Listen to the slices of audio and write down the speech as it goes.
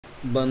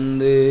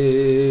वंदे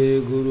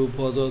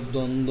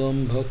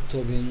गुरुपदद्वन्द्वं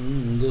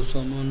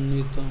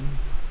भक्तबिन्दुसमन्वितं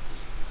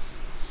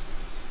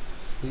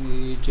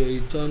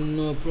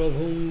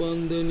श्रीचैतन्यप्रभुं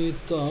वन्दे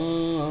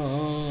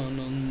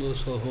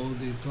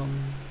नित्यानन्दसहोदितं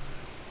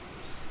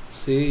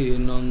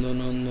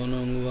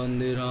श्रीनन्दनन्दनं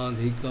वन्दे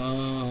राधिका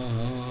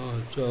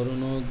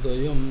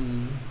चरणोदयं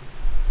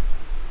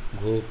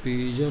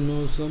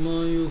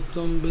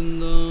गोपीजनसमायुक्तं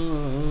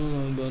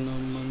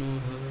बिन्दावनं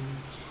मनोहरम्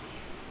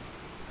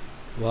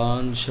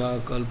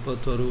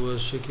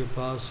वाञ्छाकल्पतरुश्च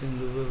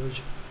कृपासिन्धुभ्यश्च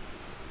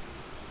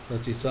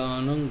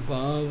पतितानं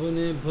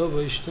पावनेभ्यो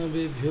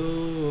वैष्णवेभ्यो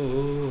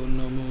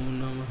नमो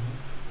नमः।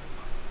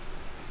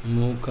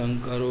 मूकं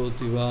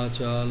करोति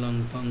वाचालं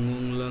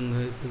पङ्गुं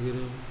लङ्घयति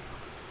गिरिं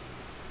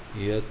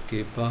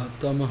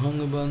यत्कृपातमहं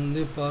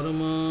वन्दे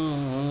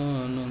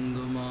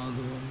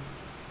परमानन्दमाधवं।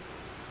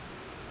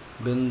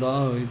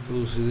 वृन्दावै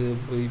तुलसीदेव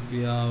वै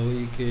पिया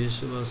वै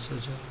केशवस्य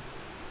च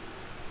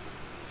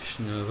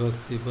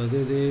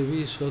कृष्णभक्तिपदे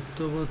देवी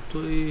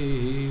सत्त्ववत्त्वयि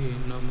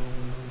नमो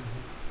नमः।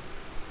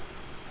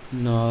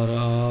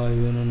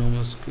 नारायण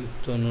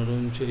नमस्कृत्य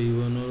नरं चैव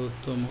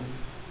नरोत्तमं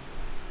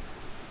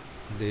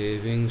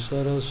देवीं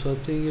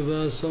सरस्वतीं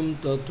व्यासं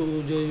ततो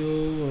जयो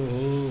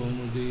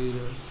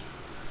मुदीरये।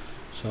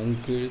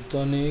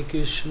 संकीर्तने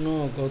कृष्ण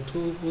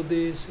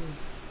कथोपदेशे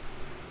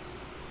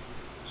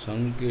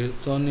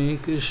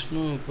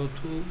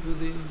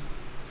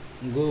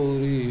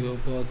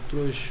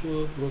गौरीयपत्रस्य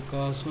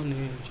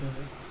प्रकाशने च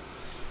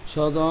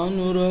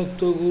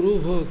सदानुरक्तो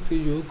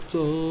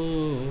गुरुभक्तियुक्तो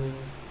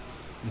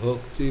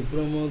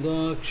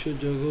भक्तिप्रमोदाक्ष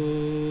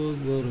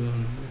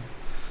जगोद्वरुन्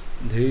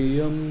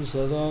ध्येयं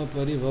सदा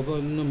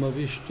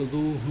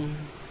परिभवग्नमभिष्टदोहं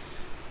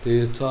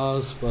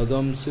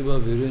तीर्थास्पदं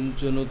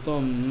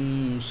शिवविरिञ्चनुतं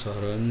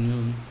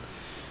शरण्यं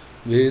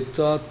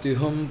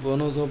वेत्तात्यहं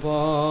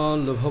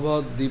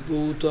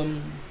पुनतपाल्भवद्दिपूतं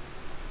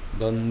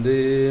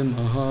वन्दे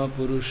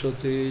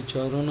महापुरुषते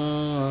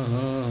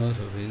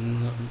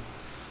चरणारविन्दं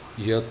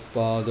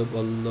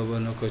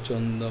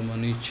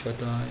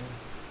यत्पादपल्लवनखचन्दमनिच्छटाय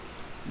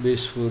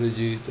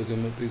विस्फुरिजित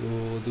किमपि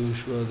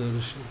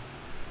गोदुष्वदर्शि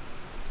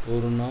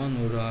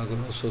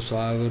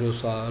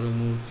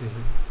पूर्णानुरागरससागरसारमूर्तिः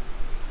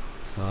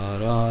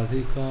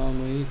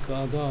साराधिकामयि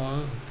कदा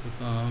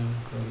कृपां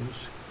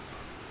करोषि।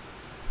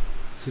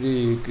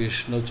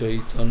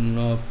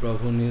 श्रीकृष्णचैतन्य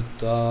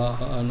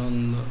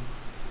प्रभुनित्यानन्द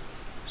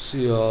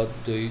श्री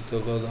अद्वैत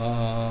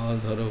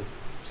गदाधर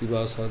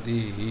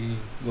शिवासादि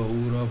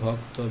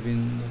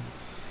गौरभक्तबिंद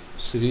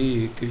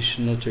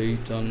श्रीकृष्ण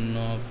चैतन्य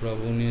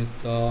प्रभु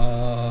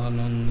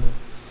नित्यानंद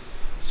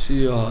श्री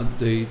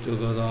अद्वैत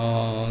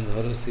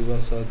गदाधर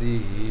शिवासादि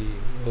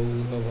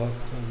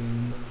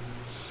गौरभक्तबिंद।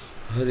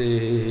 हरे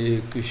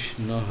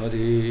कृष्ण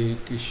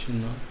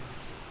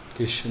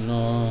कृष्ण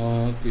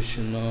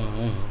कृष्ण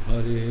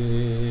हरे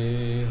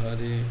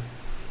हरे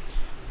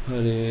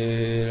हरे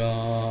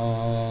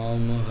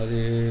राम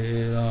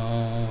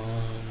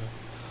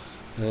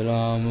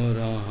राम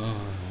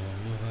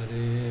राम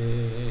हरे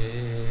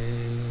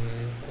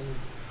हरे।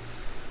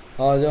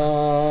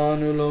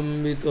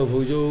 आजानुलंबित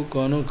भुजौ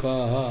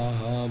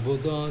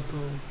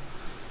कनकाबुदातो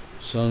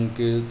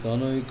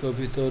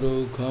संकीर्तनैकपितरौ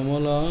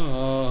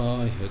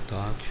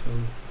कमलायताक्षौ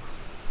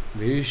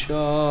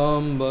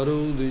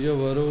भीषाम्बरौ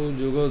द्विजवरौ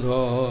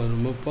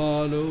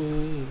जुगधर्मपालौ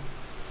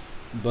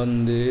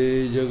वन्दे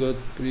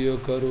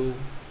जगत्प्रियकरो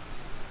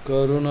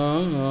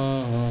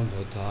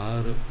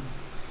करुणावतारो।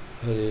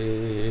 हरे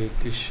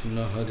कृष्ण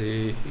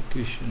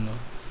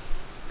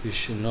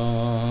कृष्ण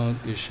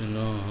कृष्ण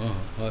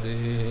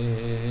हरे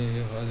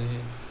हरे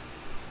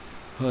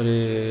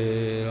हरे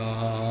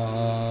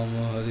राम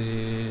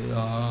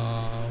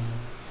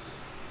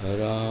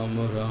राम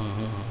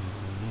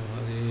राम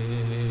हरे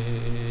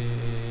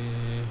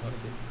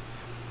हरे।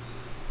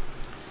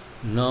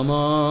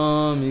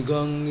 नमामि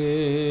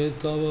गंगे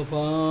तव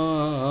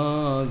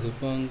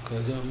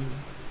पादपङ्कजं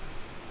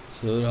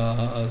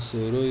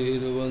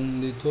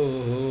सुरासुरैर्वन्दितो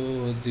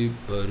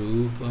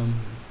दिव्यरूपं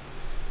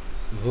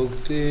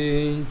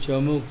भुक्तिं च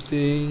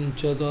मुक्तिं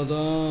च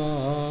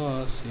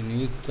ददासि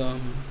नित्यं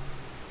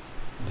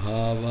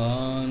भावानुरूपेण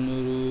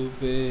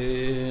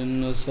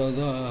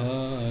सदा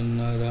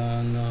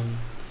नराणां।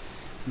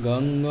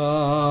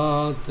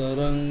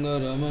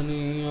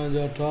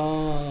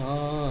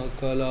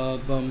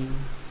 गंगातरङ्गरमणीयजटाकलापं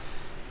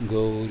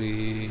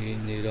गौरी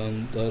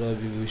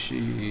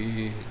निरन्तरविभूषी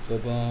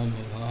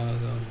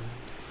त्वमभागं।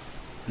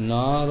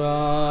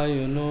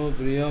 नारायणो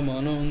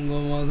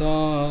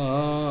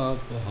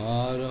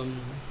प्रियमनङ्गमदापहारं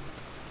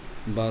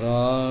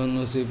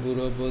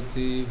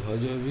वाराणसीपुरपति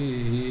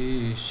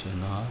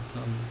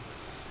भजवीशनाथं।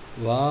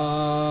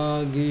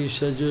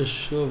 वागीशजुष्वदने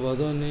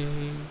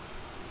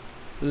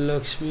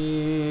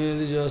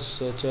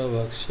लक्ष्मीर्यस्य च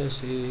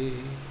वक्षसि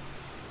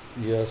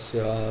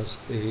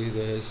यस्यास्ति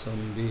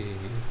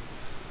हृदयसंवित्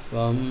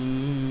त्वं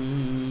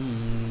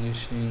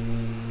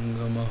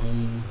नृसिंहमहं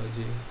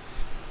भजे।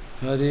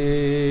 हरे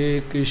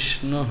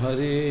Krishna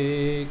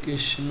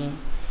Krishna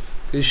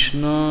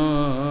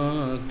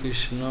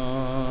Krishna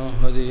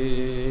Hare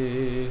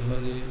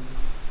Hare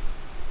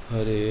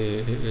Hare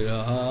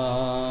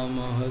Ram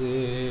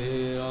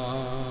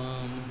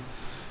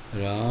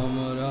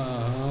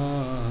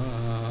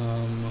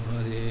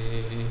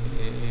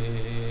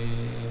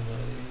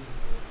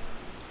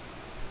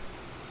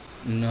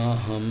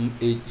Naham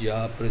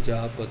ijya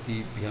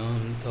prajapati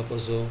bhyam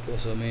tapaso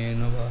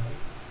pasamena va.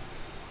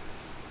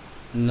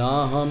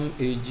 Naham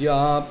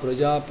ijya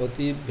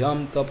prajapati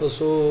bhyam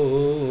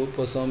tapaso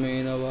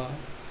pasamena va.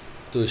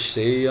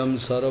 Tusheyam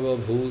sarva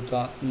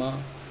bhutatma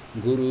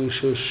guru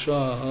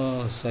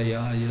shusha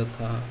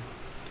sayayatha.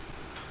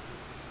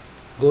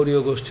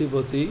 Gauriya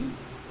Goshtipati,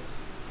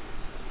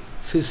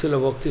 Srila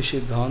Bhakti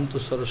Siddhanta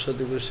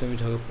Saraswati Goswami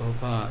Thakur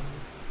Prabhupada,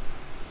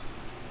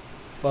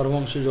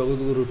 Paramahansa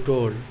Jagadguru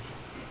told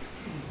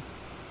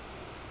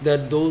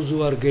that those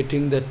who are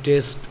getting the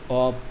taste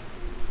of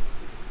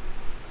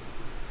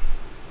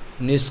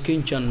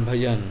Niskinchan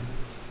Bhajan,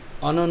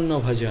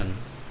 Ananya Bhajan,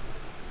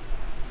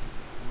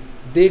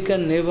 they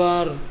can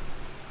never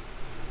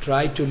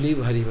try to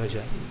leave Hari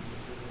Bhajan.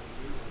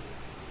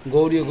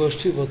 Gauriya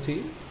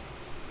Goshtipati,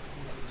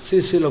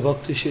 Srila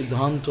Bhakti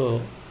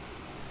Siddhanta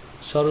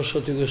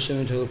Saraswati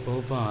Goswami Thakur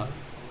Prabhupada,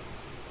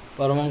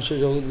 Paramahansa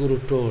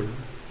Jagadguru told,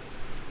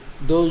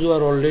 those who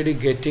are already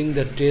getting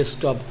the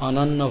taste of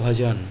Ananya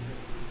Bhajan,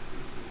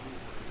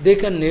 they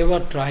can never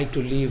try to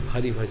leave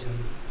Hari Bhajan.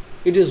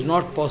 It is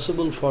not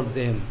possible for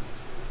them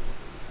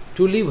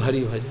to leave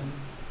Hari Bhajan.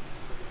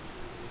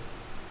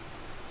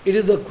 It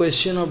is the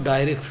question of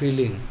direct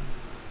feeling.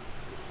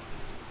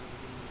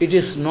 It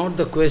is not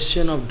the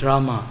question of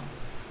drama.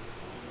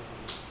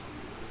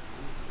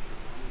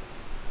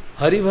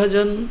 Hari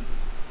Bhajan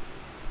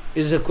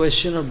is a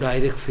question of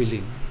direct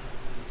feeling.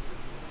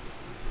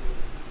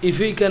 If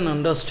we can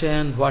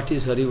understand what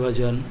is Hari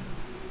Bhajan,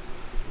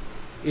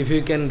 if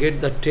we can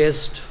get the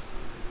taste,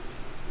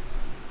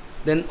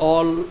 then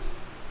all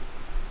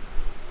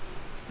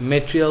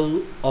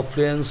material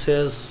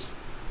appliances,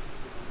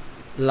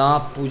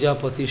 labh, puja,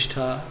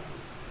 patishtha,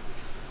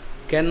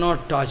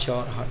 cannot touch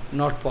our heart,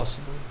 not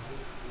possible.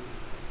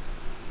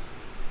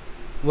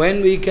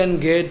 When we can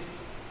get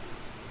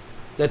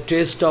the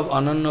taste of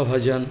Ananya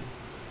Bhajan,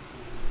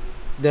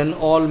 then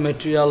all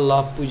material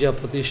labh, puja,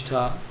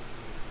 patishtha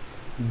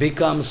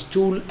becomes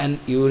stool and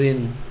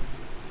urine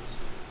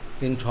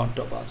in front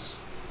of us,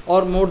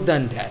 or more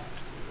than that.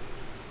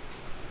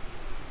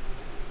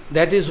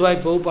 That is why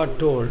Prabhupada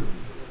told,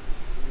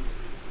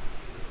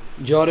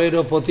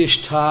 Jarero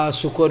patishtha,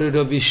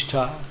 sukarero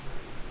vishtha.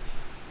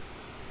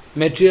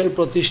 Material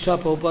pratishtha,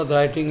 Prabhupada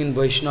writing in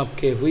Vaishnav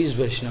K. Who is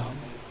Vaishnav?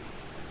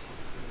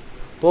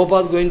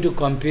 Prabhupada going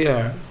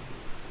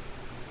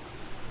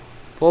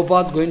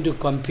to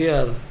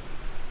compare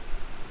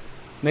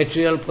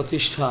material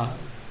pratishtha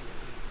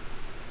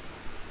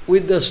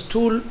with the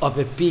stool of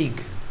a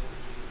pig,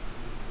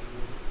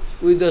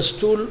 with the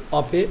stool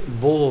of a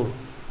boar.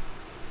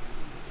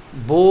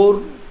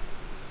 Boar,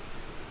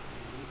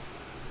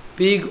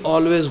 pig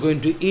always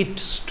going to eat,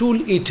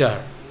 stool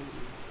eater.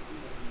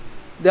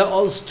 They are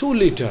all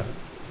stool eater.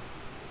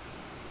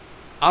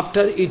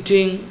 After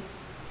eating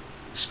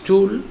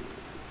stool,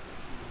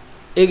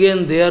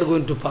 again they are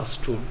going to pass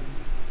stool.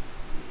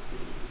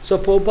 So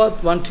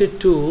Prabhupada wanted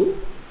to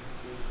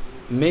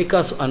make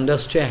us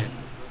understand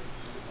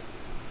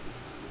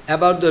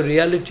about the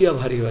reality of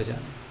Hari Bhajan.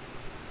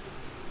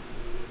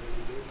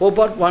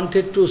 Prabhupada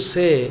wanted to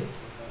say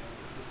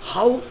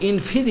how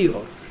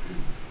inferior,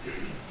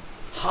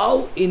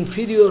 how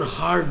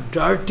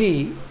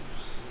dirty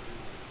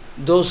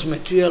those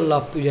material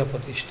labh, puja,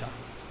 patishtha.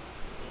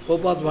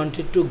 Prabhupada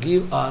wanted to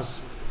give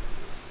us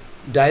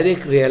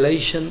direct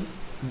realization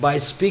by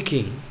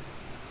speaking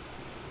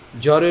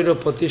Jarero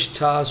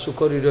patishtha,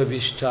 sukarero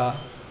vishtha.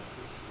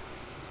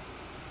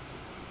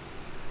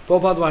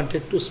 Prabhupada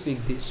wanted to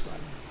speak this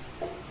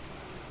one.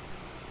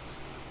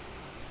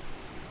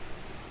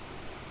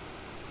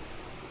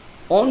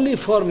 Only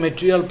for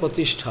material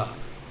patishtha,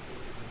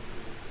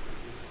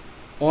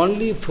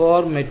 only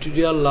for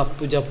material labh,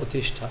 puja,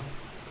 patishtha,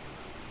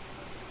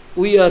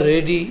 we are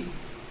ready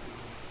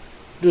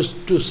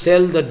to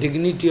sell the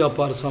dignity of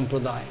our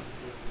sampradaya.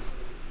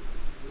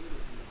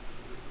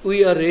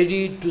 We are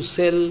ready to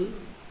sell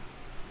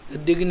the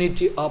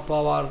dignity of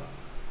our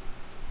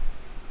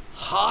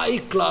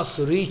high-class,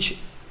 rich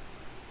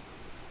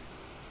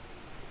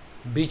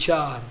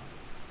vichar,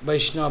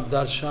 Vaishnava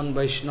darshan,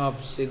 Vaishnava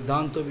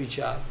siddhanta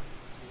vichar.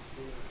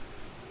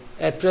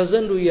 At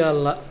present we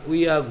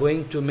are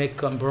going to make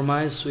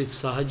compromise with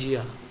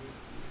Sahajiya.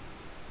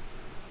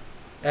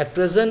 At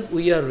present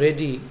we are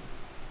ready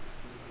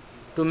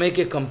to make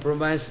a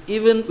compromise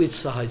even with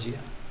Sahajiya.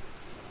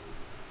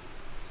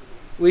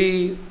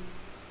 We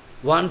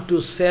want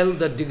to sell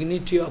the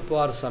dignity of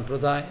our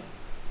sampradaya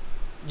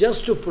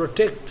just to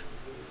protect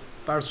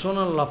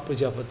personal labh,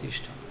 puja,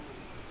 patishtha.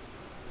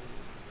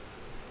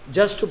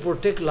 Just to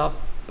protect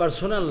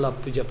personal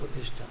labh, puja,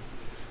 patishtha,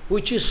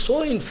 which is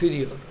so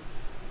inferior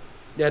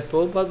that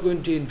Prabhupada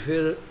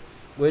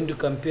going to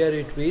compare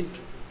it with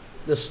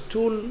the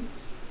stool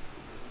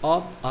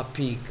of a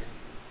pig.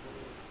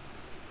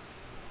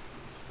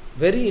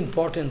 Very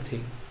important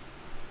thing.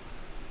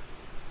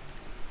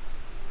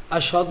 A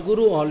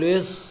Sadguru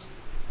always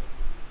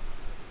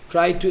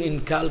try to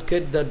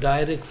inculcate the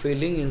direct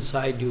feeling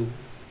inside you.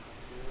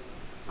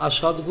 A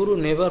Sadguru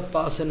never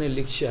pass any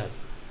lecture.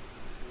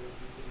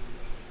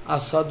 a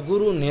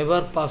Sadguru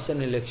never pass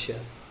any lecture.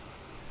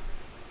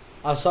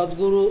 A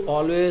Sadguru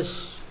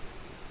always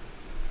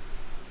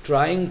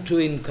trying to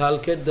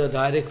inculcate the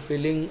direct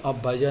feeling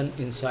of bhajan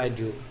inside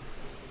you,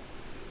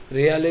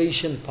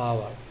 realization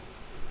power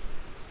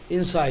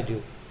inside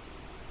you.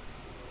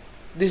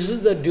 This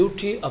is the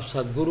duty of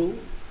Sadguru,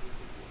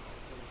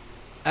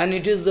 and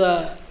it is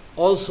the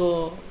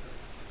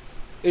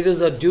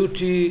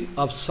duty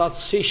of Sat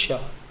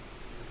Sishya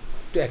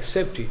to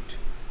accept it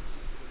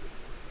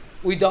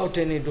without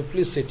any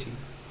duplicity.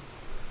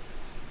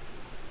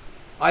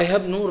 I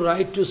have no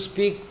right to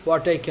speak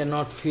what I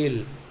cannot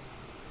feel.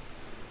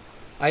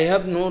 I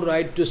have no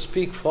right to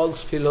speak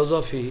false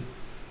philosophy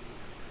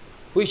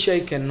which I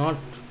cannot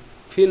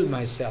feel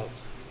myself.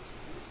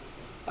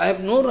 I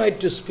have no right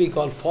to speak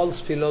all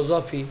false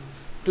philosophy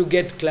to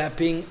get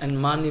clapping and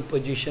money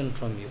position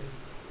from you.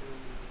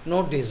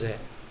 No desire.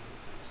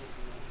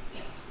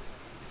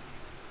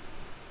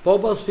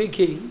 Prabhupada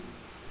speaking,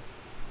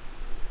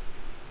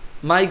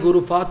 my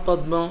Guru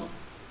Padma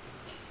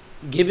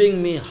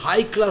giving me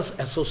high-class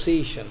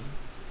association.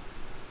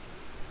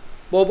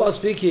 Prabhupada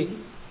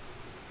speaking,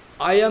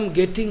 I am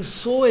getting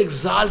so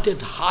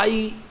exalted,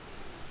 high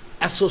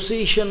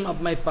association of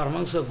my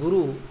Paramahansa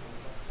Guru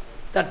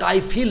that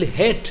I feel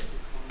hate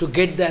to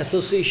get the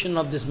association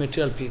of these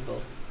material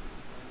people.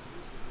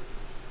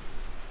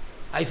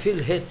 I feel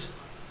hate.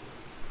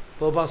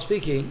 Prabhupada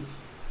speaking,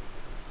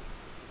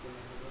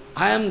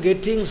 I am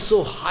getting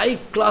so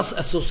high-class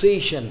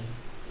association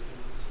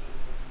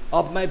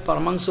of my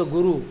Paramahansa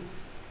Guru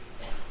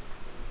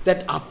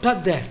that after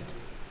that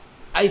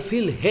I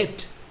feel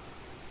hate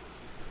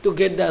to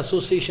get the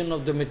association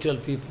of the material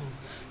people.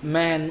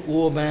 Man,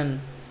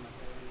 woman,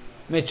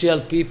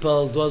 material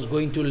people, those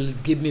going to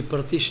give me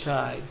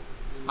pratishtha.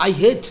 I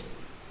hate.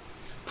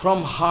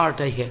 From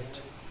heart I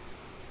hate.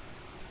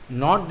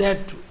 Not that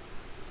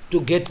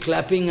to get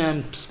clapping I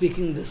am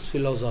speaking this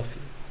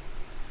philosophy.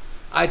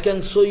 I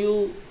can show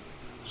you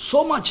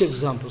so much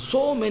example,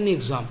 so many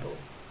examples.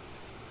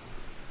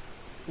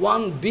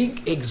 One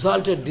big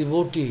exalted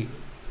devotee,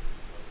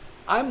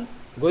 I am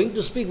going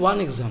to speak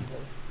one example,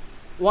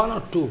 one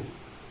or two.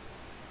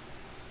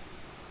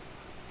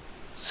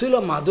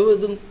 Srila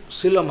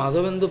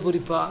Madhavendra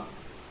Puripad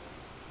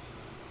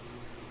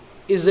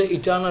is the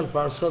eternal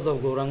Parshad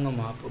of Gauranga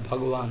Mahaprabhu,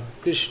 Bhagavan,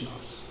 Krishna.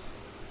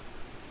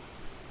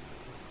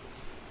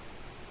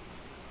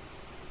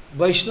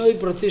 Vaishnavi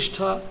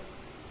Pratishtha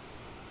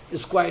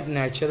is quite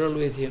natural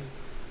with him.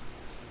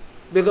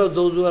 Because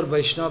those who are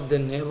Vaishnava, they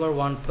never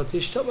want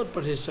Pratishtha, but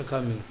Pratishtha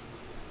coming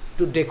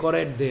to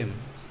decorate them.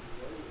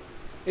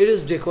 It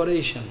is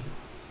decoration.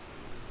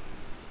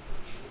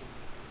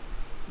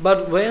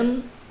 But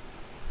when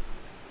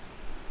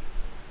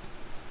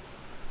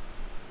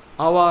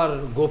our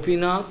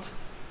Gopinath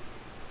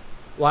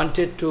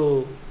wanted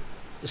to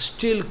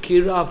steal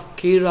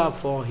Kira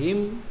for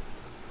him,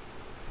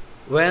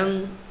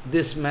 when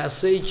this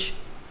message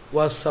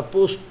was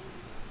supposed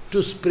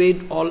to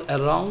spread all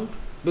around,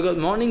 because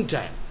morning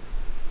time,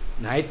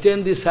 night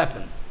time this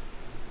happened.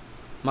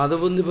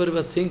 Madhavendra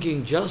was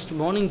thinking, just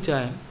morning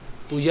time,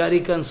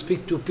 Pujari can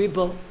speak to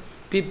people,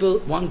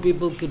 one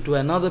people to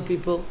another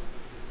people.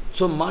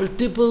 So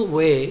multiple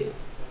way,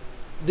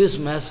 this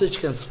message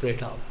can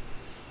spread out.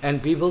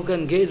 And people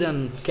can get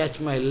and catch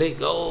my leg,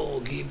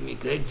 oh, give me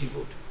great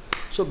devotee.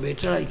 So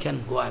better I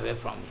can go away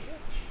from here.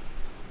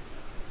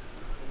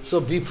 So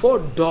before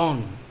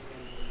dawn,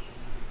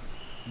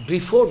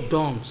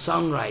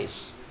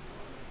 sunrise,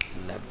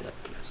 left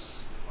that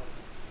place.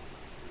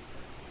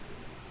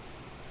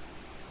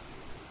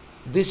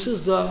 This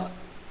is the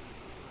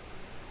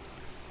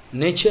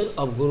nature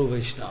of Guru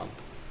Vaishnava.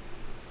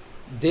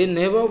 They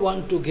never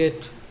want to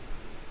get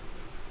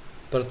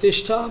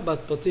pratishtha,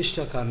 but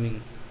pratishtha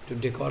coming to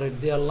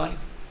decorate their life,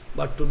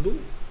 but to do.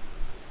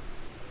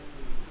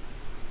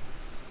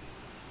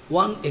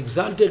 One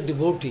exalted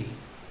devotee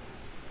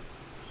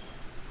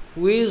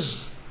who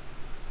is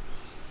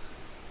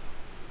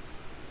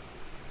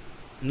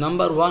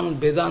number one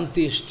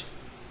Vedantist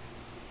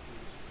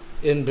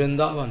in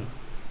Vrindavan,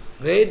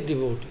 great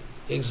devotee,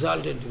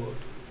 exalted devotee,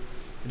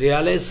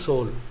 realized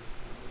soul,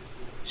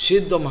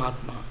 Siddha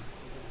Mahatma.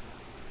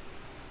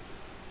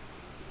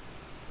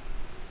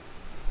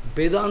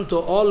 Vedanta,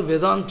 all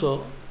Vedanta,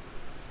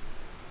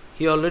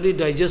 he already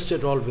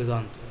digested all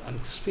Vedanta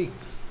and speak.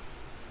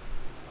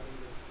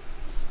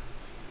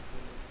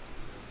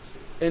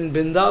 In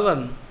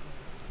Vrindavan,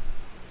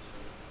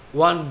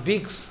 one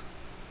big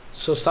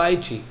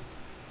society,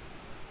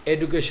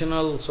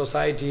 educational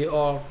society,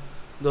 or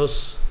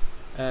those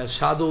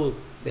sadhu,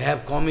 they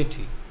have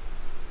committee.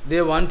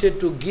 They wanted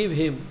to give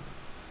him,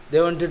 they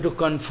wanted to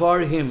confer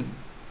him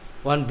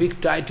one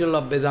big title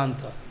of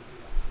Vedanta.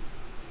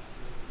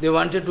 They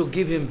wanted to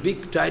give him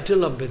big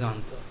title of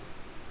Vedanta.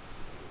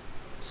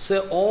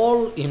 So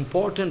all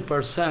important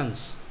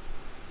persons,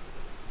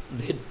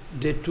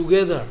 they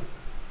together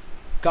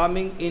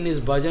coming in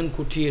his bhajan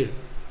kutir,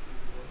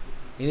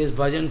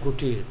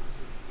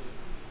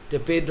 they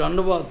paid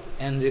dandavat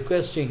and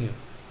requesting him,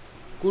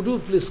 could you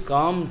please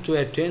come to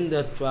attend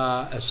that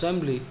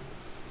assembly?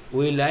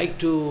 We like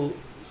to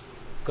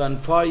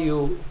confer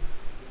you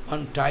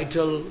on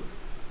title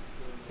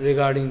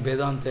regarding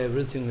Vedanta,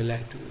 everything we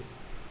like to do.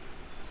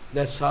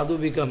 That sadhu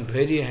become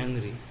very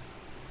angry.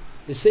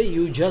 They say,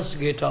 you just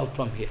get out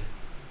from here.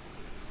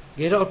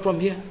 Get out from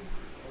here.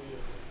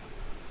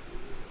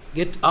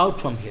 Get out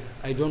from here.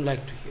 I don't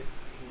like to hear.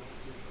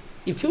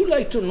 If you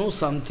like to know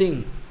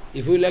something,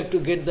 if you like to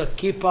get the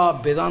Kippa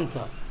of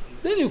Vedanta,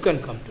 then you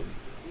can come to me.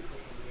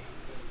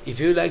 If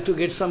you like to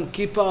get some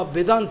Kippa of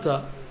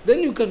Vedanta,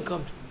 then you can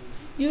come to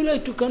me. You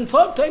like to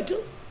confer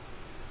title?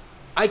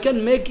 I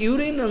can make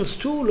urine and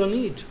stool on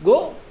it.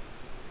 Go.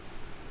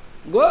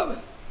 Go away.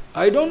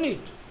 I don't need.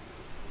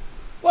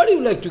 What do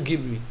you like to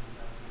give me?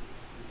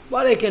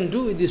 What I can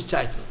do with this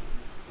title?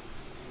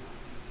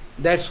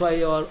 That's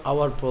why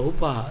our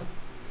Prabhupada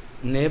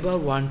never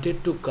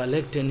wanted to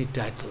collect any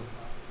title.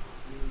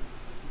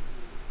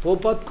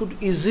 Prabhupada could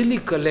easily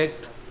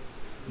collect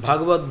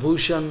Bhagavat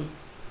Bhushan,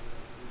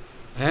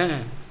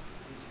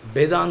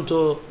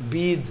 Vedanto,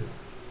 Bid,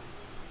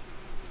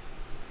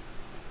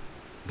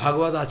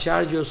 Bhagavad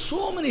Acharya,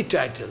 so many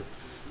titles,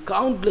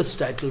 countless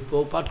titles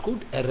Prabhupada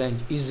could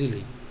arrange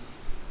easily.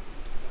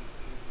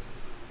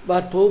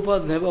 But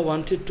Prabhupada never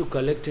wanted to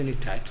collect any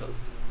title.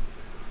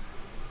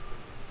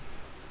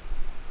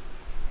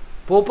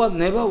 Prabhupada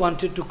never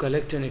wanted to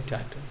collect any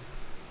title.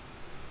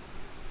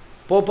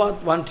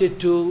 Prabhupada wanted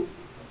to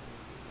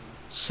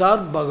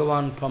serve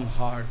Bhagavan from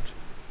heart.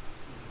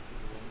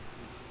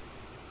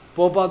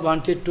 Prabhupada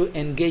wanted to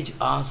engage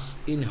us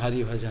in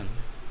Hari Bhajan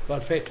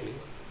perfectly.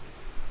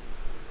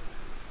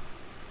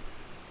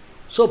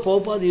 So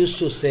Prabhupada used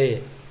to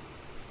say,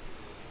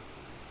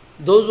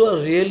 those who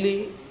are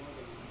really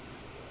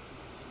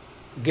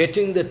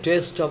getting the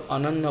taste of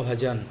Ananya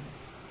Bhajan,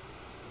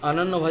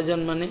 Ananya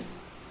Bhajan mane?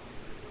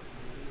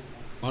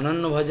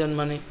 Ananya Bhajan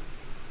mane?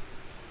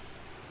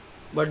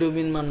 What do you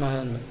mean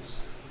Bhajan?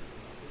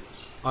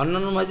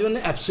 Ananya Bhajan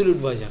means absolute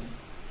Bhajan.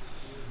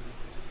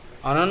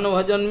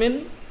 Ananya Bhajan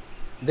means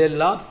they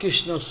love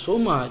Krishna so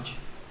much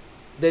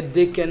that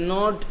they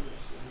cannot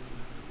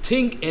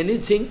think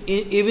anything,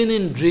 even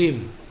in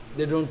dream.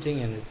 They don't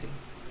think anything.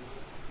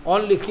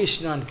 Only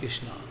Krishna and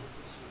Krishna.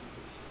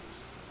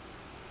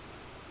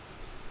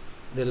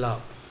 They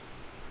love.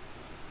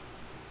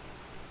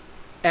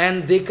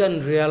 And they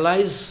can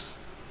realize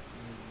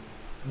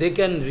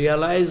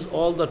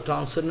all the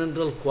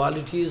transcendental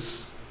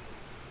qualities,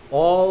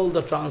 all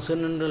the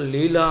transcendental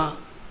Leela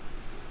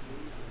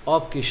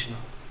of Krishna.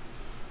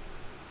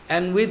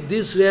 And with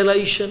this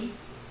realization,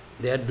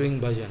 they are doing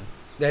bhajan.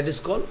 That is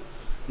called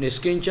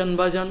Niskinchan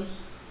bhajan.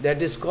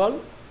 That is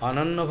called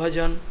Ananya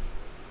bhajan.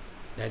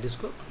 That is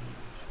called Ananya bhajan.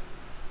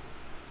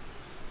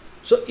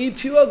 So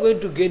if you are going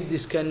to get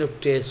this kind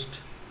of taste,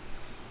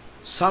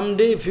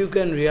 someday if you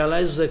can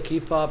realize the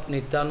Kippa of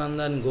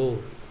Nityananda and Gaur,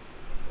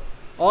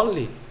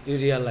 only you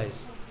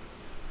realize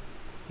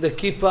the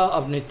Kippa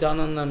of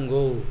Nityananda and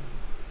Gaur,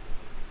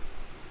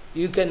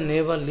 you can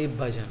never leave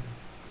bhajan.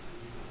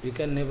 You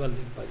can never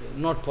leave bhajan.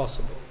 Not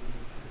possible.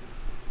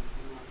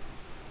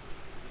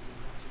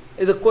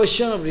 It's a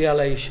question of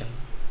realization.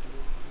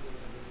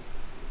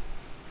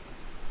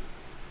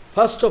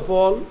 First of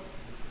all,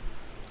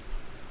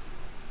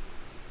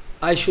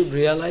 I should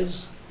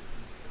realize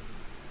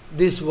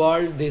this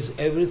world, this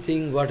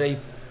everything what I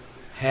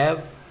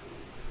have,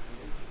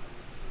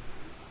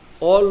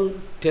 all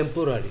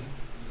temporary.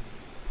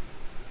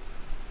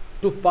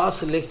 To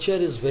pass lecture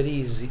is very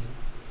easy.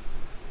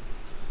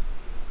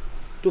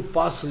 To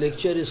pass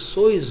lecture is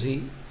so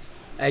easy,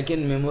 I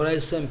can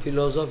memorize some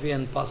philosophy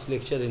and pass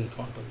lecture in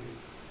front of you.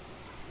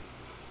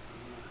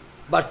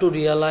 But to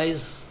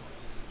realize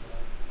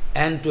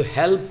and to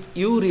help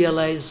you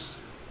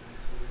realize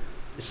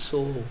is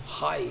so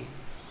high,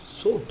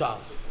 so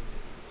tough.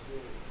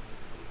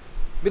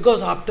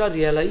 Because after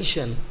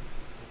realization,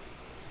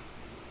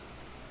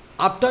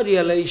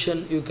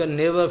 you can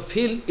never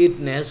feel it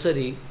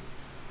necessary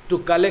to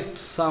collect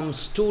some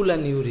stool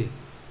and urine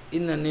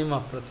in the name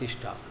of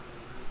Pratishtha.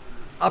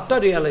 After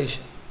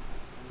realization,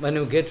 when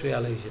you get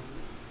realization,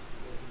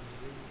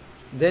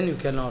 then you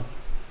cannot.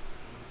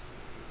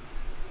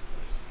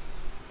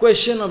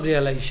 Question of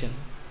realization.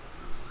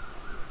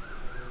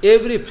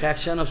 Every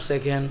fraction of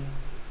second,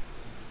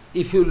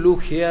 if you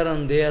look here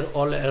and there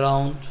all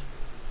around,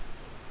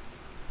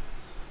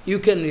 you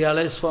can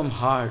realize from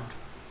heart,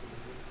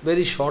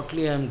 very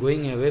shortly I am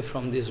going away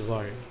from this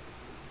world.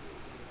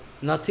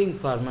 Nothing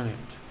permanent.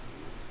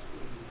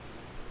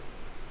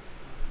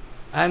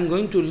 I am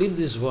going to leave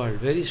this world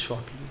very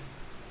shortly.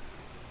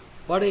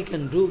 What I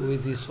can do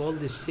with this, all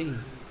this thing?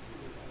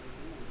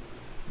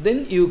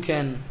 Then you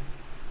can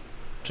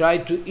try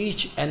to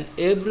each and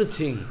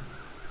everything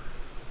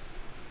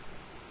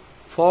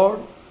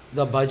for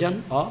the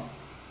bhajan of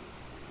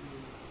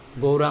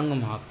Gauranga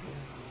Mahaprabhu.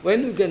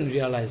 When you can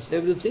realize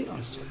everything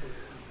unstable,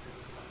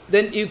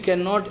 then you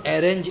cannot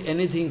arrange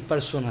anything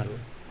personal,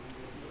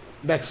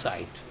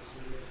 backside.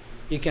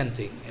 You can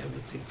think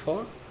everything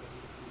for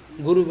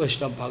Guru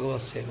Vaishnava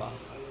Bhagavad Seva.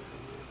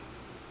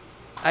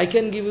 I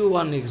can give you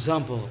one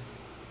example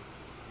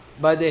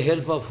by the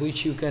help of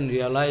which you can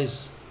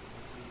realize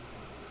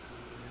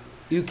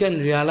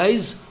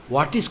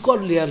what is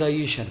called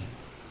realization.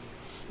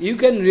 You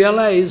can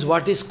realize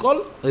what is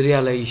called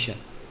realization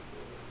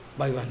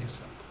by one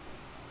example.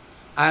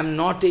 I am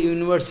not a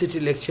university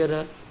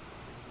lecturer.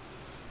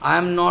 I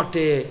am not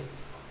a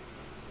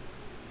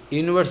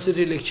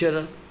university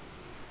lecturer,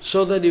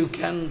 so that you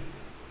can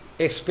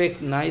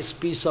expect nice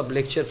piece of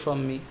lecture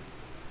from me.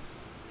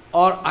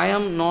 Or I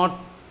am not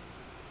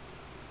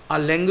a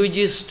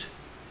linguist,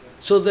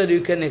 so that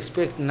you can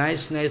expect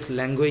nice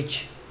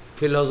language,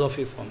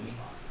 philosophy from me.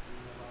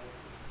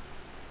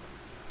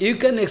 You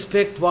can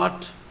expect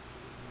what?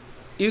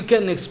 You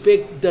can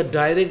expect the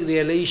direct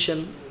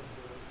realization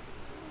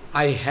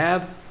I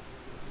have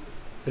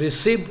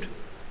received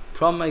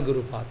from my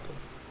Guru Padma.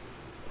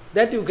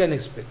 That you can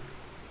expect.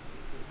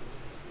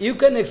 You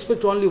can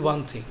expect only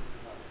one thing.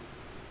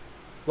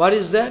 What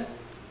is that?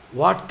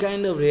 What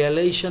kind of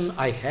realization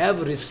I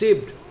have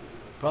received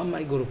from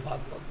my Guru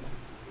Padma.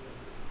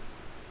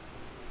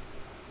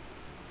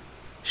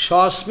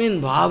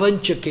 Swasmin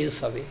bhavancha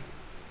kesave.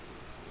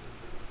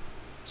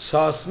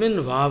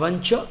 Swasmin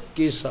bhavancha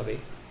kesave.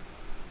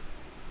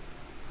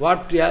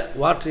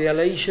 What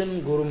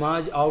realization Guru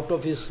Maharaj, out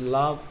of his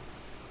love,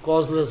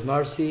 causeless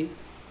mercy,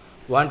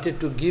 wanted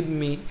to give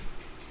me,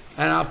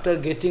 and after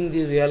getting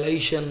the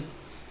realization,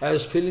 I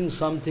was feeling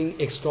something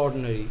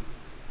extraordinary.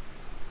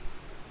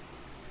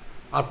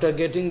 After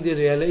getting the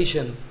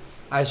realization,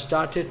 I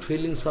started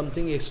feeling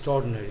something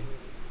extraordinary.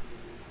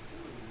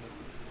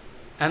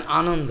 An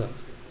ananda.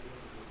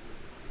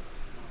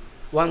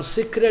 One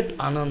secret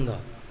ananda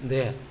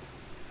there.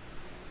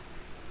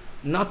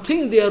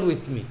 Nothing there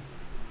with me.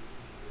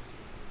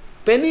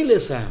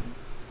 Penniless I am.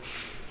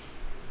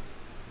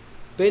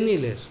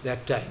 Penniless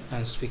that time I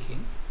am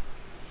speaking.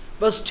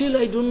 But still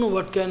I don't know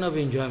what kind of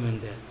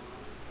enjoyment there.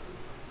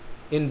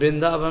 In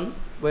Vrindavan,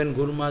 when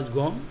Guru Maharaj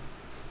gone,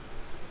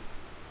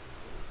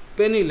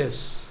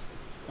 penniless,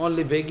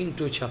 only begging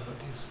 2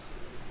 chapatis.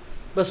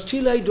 But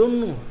still I don't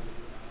know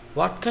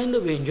what kind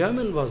of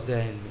enjoyment was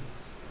there in me.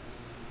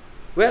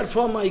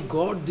 Wherefrom I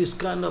got this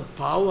kind of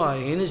power,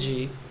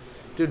 energy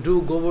to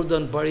do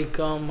Govardhan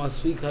Parikram,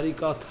 speak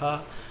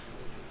Harikatha,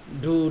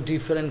 do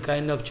different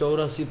kind of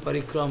Chaurasi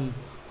Parikram.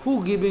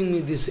 Who giving me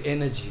this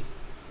energy?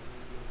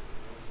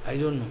 I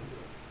don't know.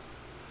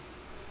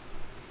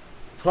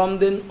 From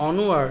then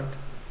onward,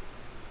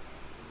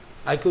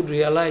 I could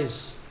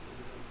realize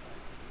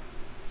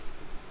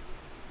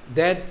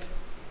that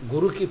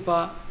Guru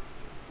Kripa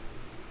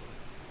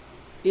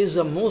is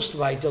the most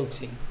vital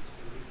thing.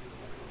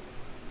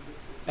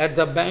 At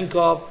the bank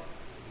of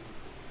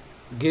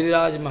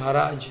Giriraj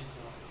Maharaj,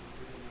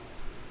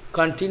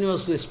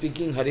 continuously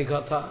speaking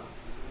Harikatha,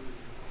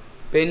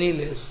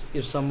 penniless,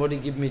 if somebody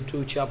give me 2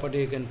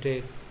 chapati, I can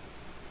take.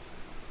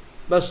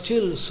 But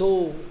still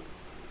so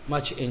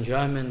much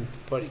enjoyment,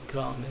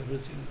 parikram,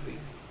 everything doing.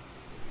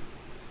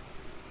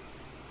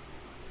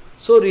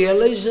 So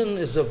realization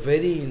is a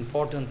very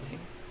important thing.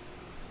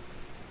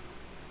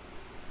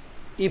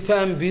 If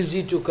I am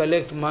busy to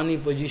collect money,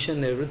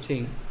 position,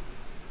 everything,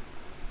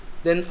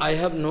 then I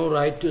have no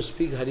right to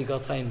speak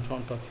Harikatha in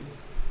front of you.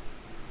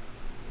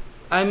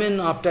 I mean,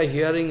 after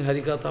hearing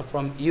Harikatha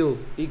from you,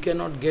 you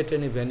cannot get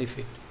any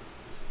benefit.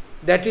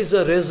 That is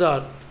the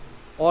result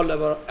all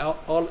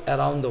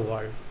around the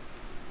world.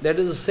 That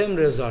is the same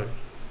result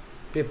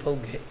people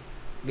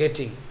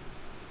getting.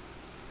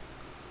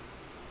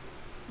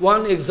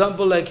 One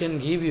example I can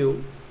give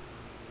you.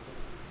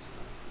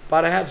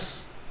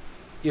 Perhaps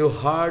you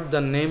heard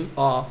the name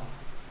of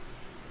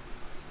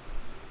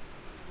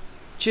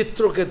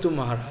Chitraketu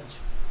Maharaj.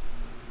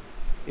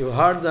 You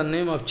heard the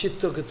name of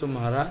Chitraketu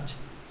Maharaj.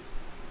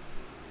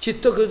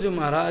 Chitraketu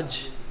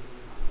Maharaj,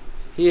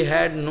 he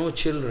had no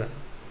children.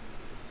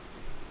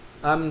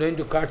 I am going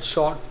to cut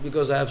short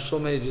because I have so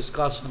many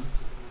discussions.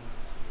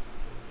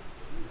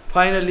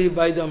 Finally,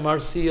 by the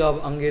mercy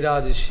of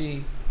Angira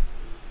Rishi,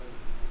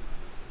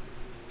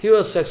 he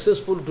was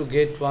successful to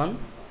get one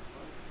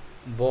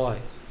boy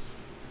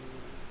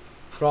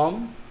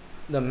from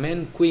the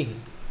men queen.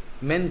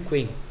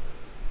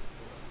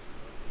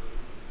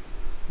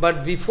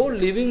 But before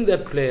leaving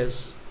that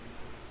place,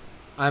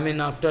 I mean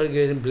after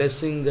getting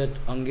blessing that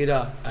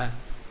Angira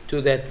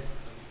to that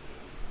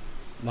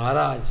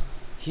Maharaj,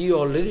 he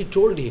already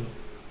told him,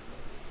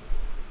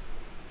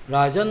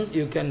 Rajan,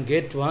 you can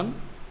get one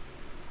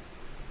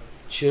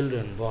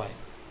children, boy,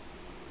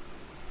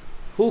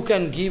 who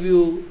can give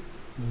you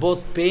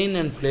both pain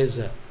and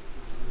pleasure.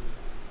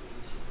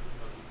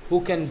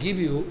 Who can give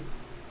you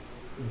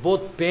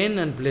both pain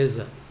and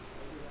pleasure.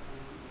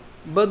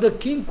 But the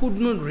king could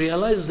not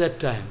realize that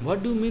time.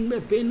 What do you mean by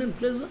pain and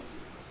pleasure?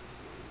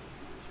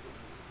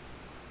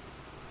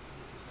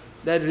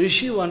 That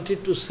Rishi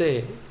wanted to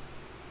say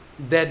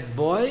that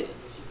boy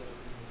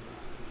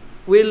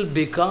will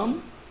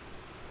become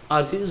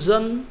a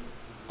reason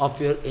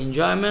of your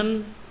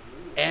enjoyment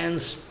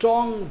and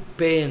strong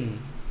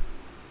pain.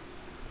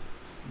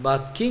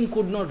 But king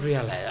could not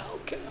realize,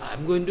 okay, I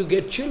am going to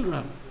get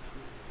children.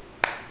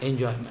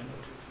 enjoyment.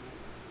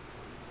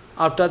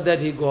 After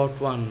that he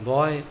got one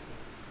boy.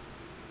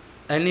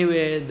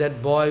 Anyway,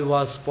 that boy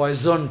was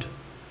poisoned,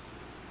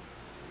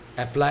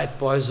 applied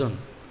poison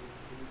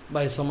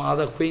by some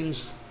other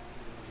queens.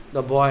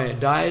 The boy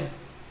died.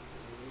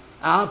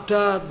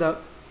 After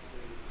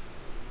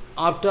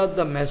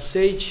the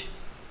message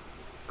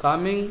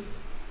coming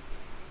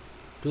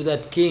to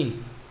that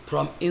king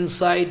from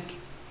inside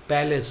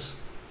palace,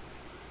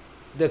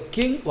 the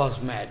king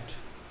was mad.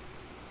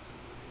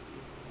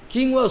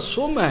 King was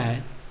so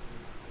mad,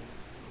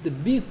 the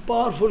big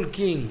powerful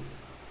king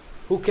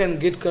who can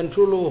get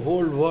control over the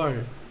whole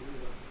world.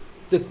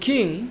 The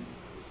king,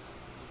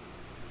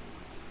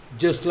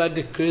 just like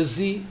the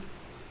crazy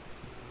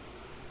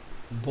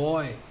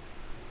boy,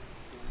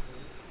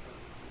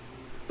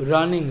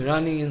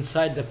 running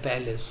inside the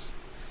palace,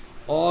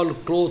 all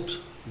clothes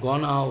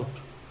gone out,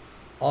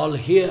 all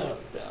here,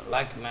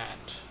 like mad,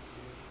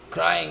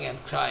 crying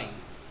and crying.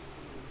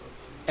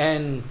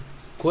 And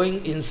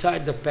going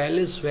inside the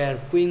palace where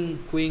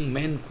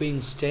men,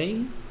 queen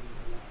staying,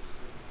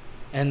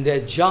 and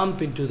they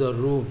jump into the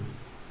room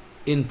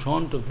in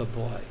front of the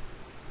boy.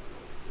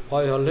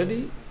 Boy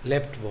already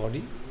left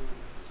body.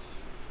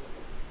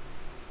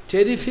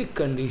 Terrific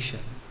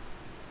condition,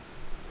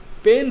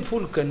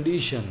 painful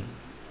condition,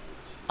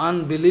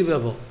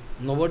 unbelievable.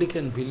 Nobody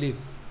can believe.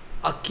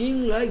 A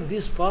king like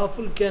this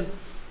powerful can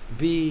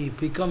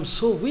become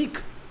so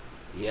weak.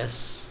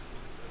 Yes.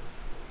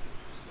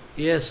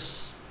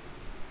 Yes.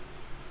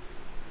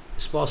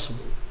 It's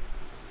possible.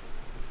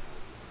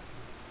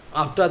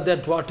 After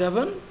that, what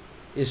happened?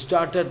 He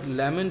started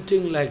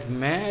lamenting like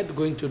mad,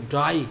 going to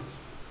die.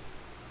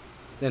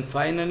 Then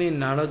finally,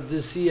 Narad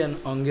Rishi and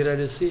Angira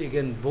Rishi,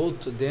 again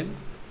both of them,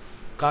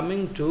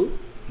 coming to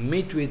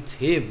meet with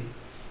him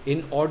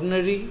in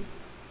ordinary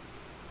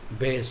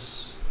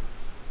base.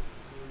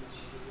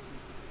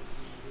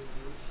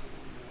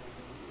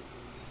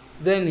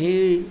 Then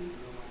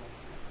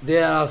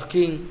they are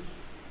asking,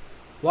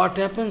 what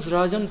happens,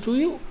 Rajan, to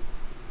you?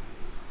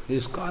 He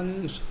is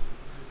calling,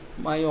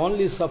 my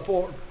only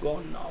support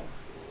gone now.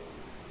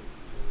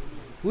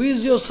 Who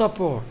is your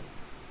support?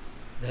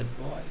 That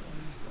boy, only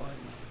boy.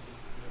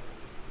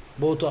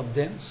 Both of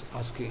them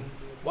asking,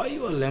 why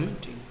you are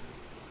lamenting?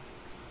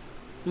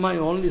 My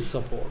only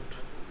support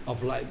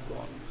of life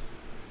gone.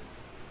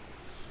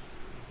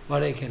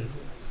 What I can do?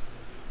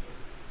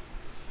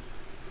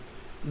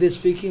 They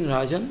speaking,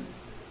 Rajan,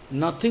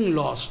 nothing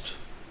lost.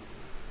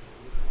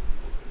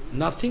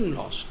 Nothing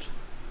lost.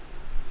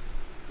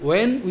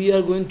 When we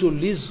are going to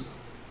lose,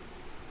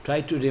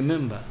 try to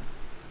remember,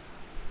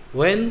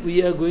 when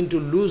we are going to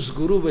lose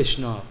Guru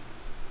Vaishnava,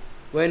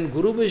 when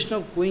Guru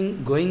Vaishnava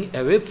going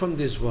away from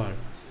this world,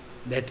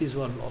 that is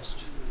what lost.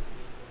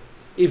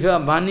 If you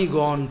have money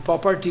gone,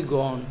 property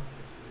gone,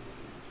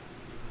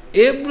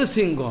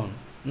 everything gone,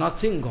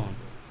 nothing gone.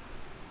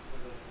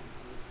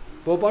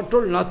 Prabhupada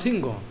told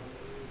nothing gone.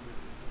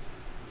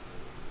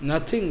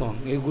 Nothing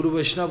gone. A Guru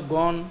Vaishnava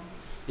gone,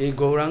 a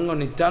Gauranga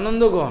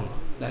Nityananda gone,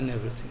 then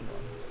everything gone.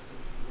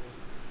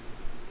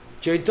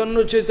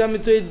 Chaitanya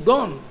Chaitamrita is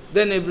gone,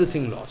 then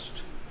everything lost.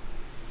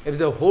 If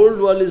the whole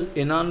world is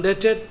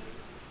inundated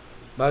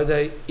by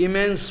the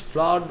immense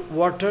flood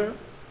water,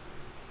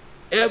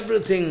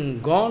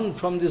 everything gone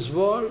from this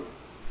world,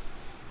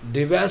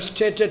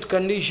 devastated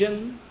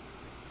condition,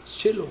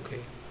 still okay.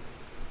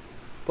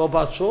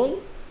 Prabhupada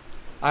soul,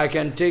 I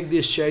can take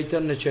this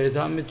Chaitanya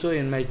Charitamrita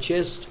in my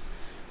chest,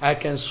 I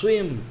can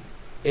swim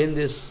in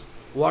this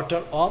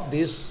water of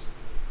this,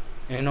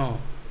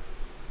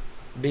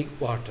 big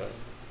water.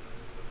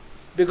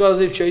 Because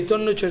if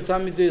Chaitanya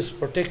Charitamrita is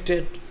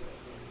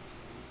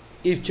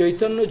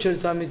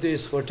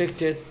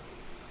protected,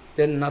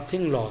 then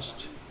nothing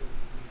lost.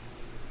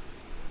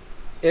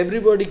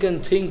 Everybody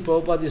can think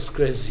Prabhupada is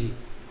crazy.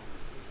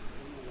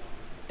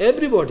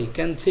 Everybody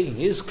can think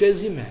he is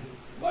crazy man.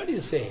 What do you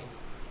say?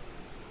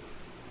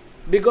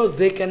 Because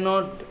they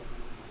cannot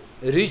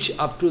reach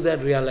up to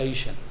that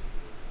realization.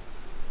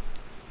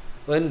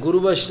 When Guru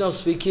Vaishnava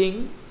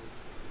speaking,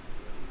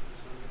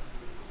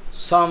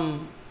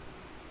 some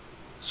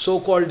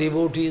so-called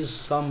devotees,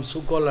 some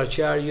so-called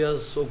acharyas,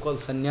 so-called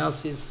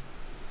sannyasis,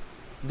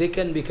 they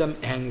can become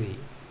angry.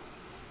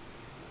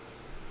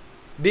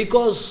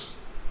 Because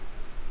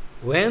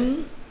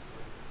when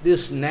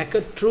this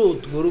naked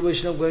truth, Guru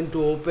Vaishnava going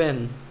to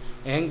open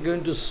and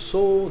going to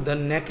show the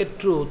naked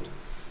truth,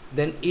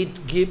 then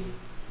it give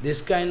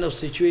this kind of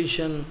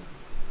situation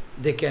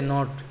they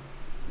cannot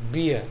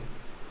bear.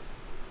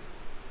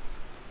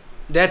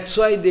 That's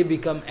why they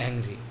become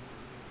angry.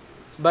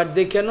 But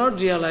they cannot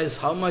realize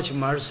how much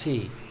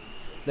mercy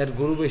that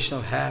Guru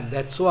Vaishnava have.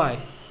 That's why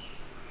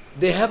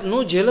they have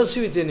no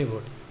jealousy with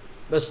anybody.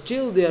 But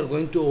still they are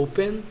going to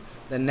open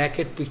the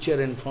naked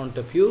picture in front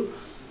of you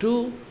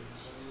to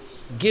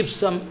give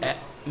some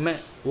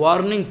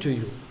warning to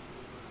you,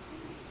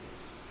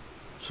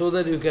 so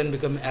that you can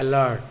become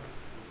alert.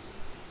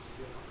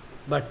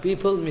 But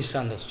people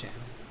misunderstand.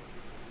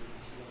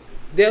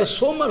 They are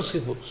so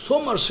merciful,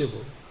 so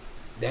merciful.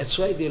 That's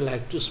why they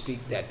like to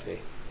speak that way.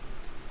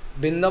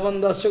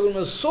 Vrindavan Das Thakur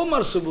was so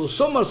merciful,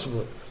 so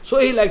merciful. So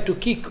he liked to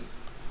kick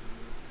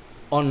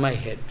on my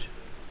head.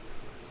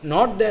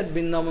 Not that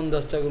Vrindavan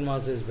Das Thakur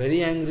Maharaj is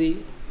very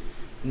angry.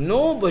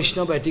 No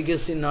Vaishnava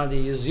etiquette in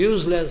Nadi is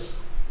useless.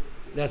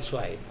 That's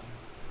why.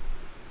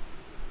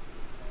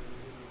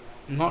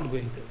 Not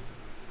going to.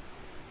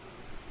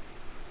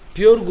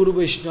 Pure Guru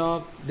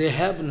Vaishnava, they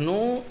have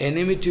no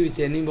enmity with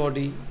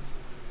anybody.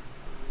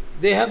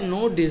 They have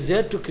no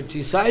desire to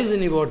criticize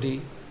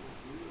anybody.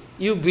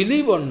 You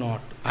believe or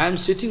not, I am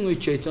sitting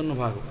with Chaitanya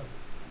Bhagavat.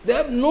 They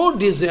have no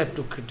desire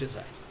to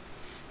criticize.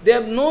 They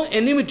have no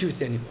enmity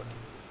with anybody.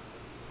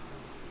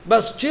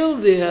 But still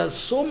they are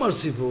so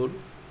merciful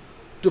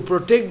to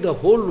protect the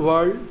whole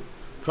world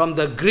from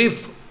the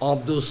grief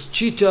of those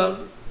cheaters.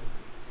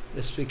 They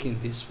are speaking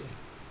this way.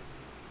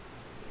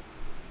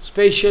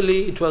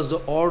 Especially it was the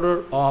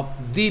order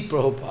of the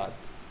Prabhupada.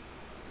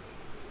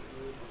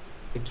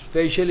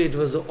 Especially it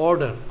was the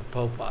order of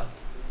Prabhupada.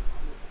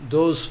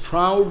 Those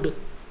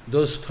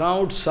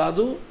proud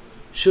sadhu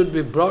should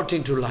be brought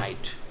into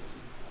light.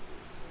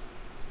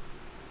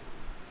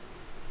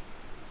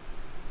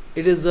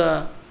 It is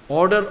the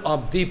order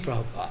of the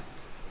Prabhupada.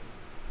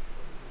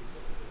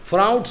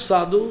 Proud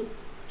sadhu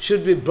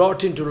should be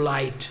brought into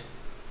light,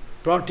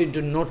 brought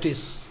into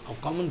notice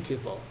of common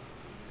people.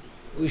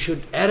 We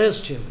should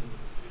arrest him,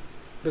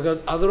 because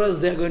otherwise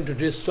they are going to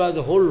destroy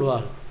the whole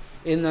world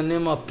in the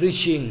name of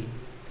preaching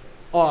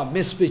or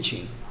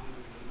mispreaching.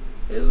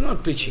 It is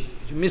not preaching,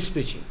 it is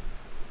mispreaching.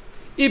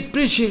 If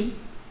preaching,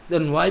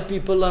 then why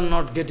people are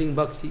not getting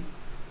bhakti?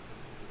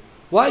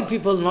 Why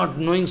people not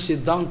knowing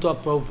Siddhanta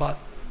of Prabhupada?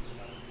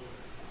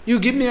 You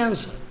give me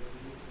answer.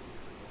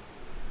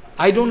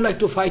 I don't like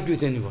to fight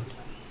with anybody.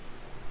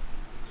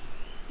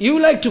 You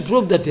like to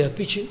prove that they are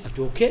preaching.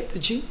 Okay,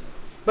 preaching.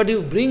 But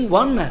you bring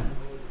one man.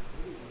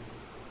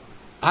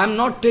 I am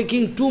not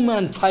taking 2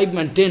 men, 5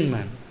 men, 10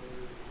 men.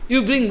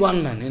 You bring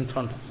one man in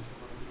front of me,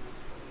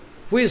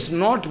 who is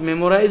not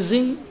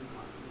memorizing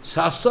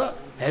Shastra,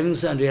 having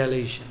some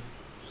realization.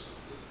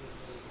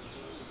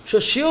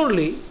 So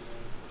surely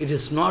it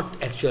is not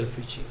actual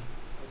preaching.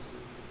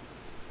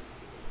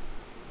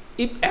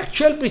 If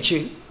actual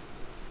preaching,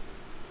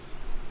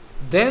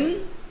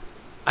 then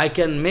I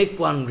can make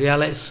one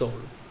realized soul.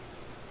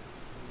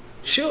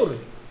 Surely.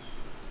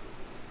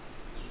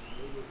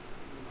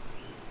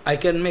 I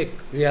can make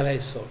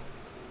realized soul.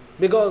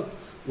 Because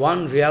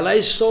one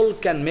realized soul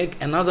can make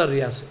another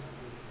realized soul.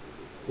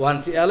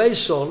 One realized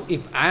soul,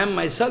 if I am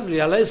myself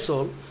realized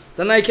soul,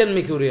 then I can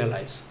make you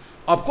realize.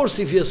 Of course,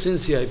 if you are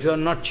sincere, if you are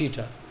not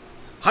cheater,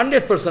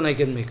 100% I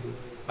can make you.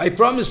 I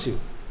promise you.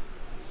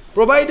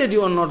 Provided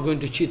you are not going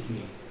to cheat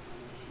me,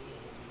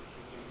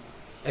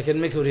 I can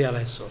make you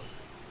realize so.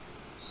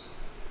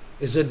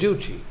 It's a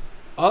duty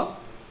of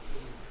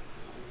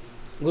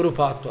Guru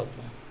Padma.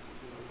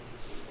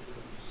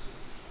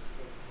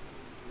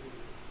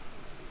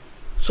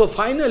 So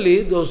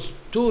finally, those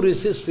 2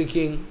 rishis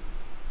speaking,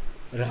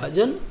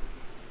 Rajan,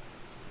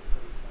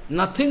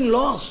 nothing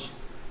lost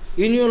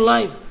in your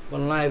life.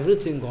 Well, now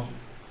everything gone.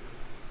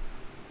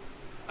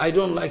 I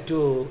don't like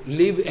to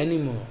live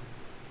anymore.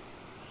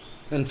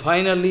 And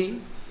finally,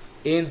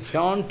 in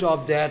front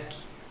of that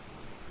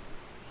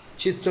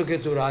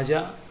Chitraketu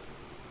Raja,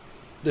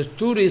 the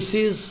 2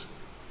 rishis,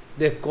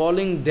 they are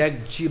calling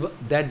that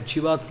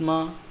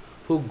Jivatma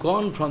who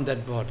gone from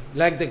that body.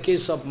 Like the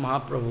case of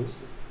Mahaprabhu.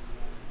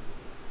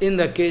 In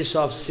the case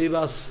of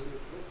Shiva's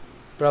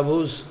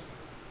Prabhu's,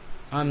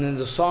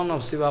 the son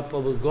of Shiva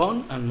Prabhu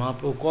gone, and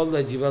Mahaprabhu called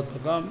the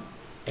Jivatma, come,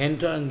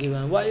 enter and give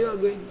him. Why you are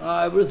going?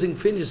 Everything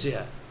finished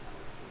here.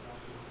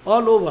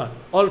 All over,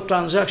 all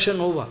transaction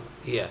over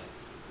here.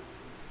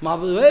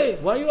 Mahaprabhu, hey,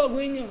 why you are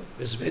going here?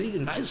 It's a very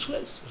nice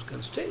place, you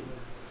can stay.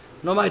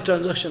 No, my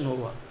transaction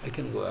over, I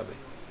can go away.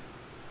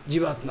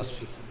 Jivatma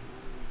speaking.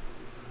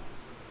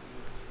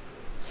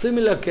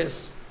 Similar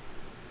case,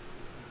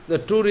 the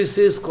 2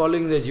 rishis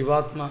calling the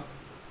Jivatma.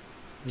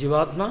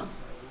 Jivatma,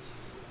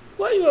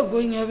 why you are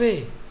going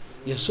away?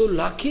 You are so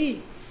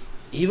lucky.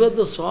 You are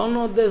the son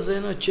of this,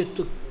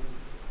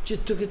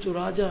 Chitraketu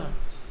Raja.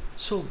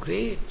 So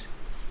great.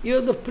 You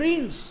are the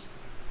prince.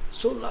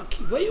 So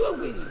lucky. Why you are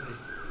going away?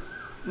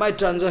 My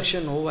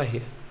transaction over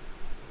here.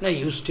 Now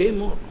you stay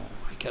more. No,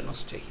 I cannot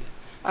stay here.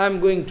 I am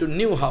going to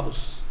new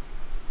house.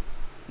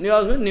 New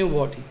house means new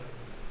body.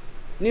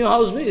 New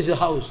house means a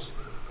house.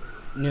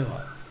 New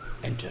house.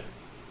 Enter.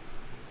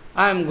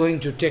 I am going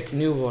to take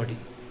new body.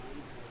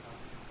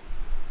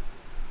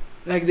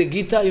 Like the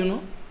Gita, you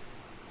know?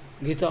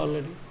 Gita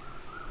already.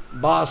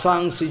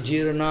 Vasangsi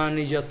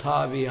jirnani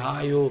jatha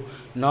vihayo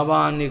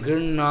navani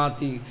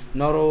grinnati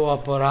naro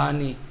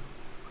aparani.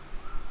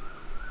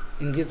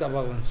 In Gita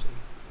Bhagavan says.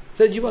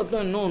 So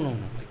Jivatma, no,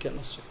 I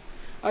cannot stay.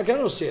 I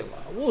cannot stay.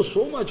 Oh,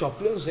 so much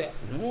opulence.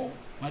 No,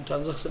 my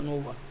transaction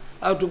over.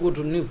 I have to go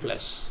to new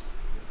place.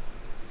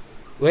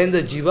 When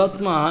the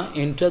Jivatma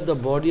entered the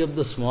body of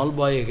the small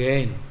boy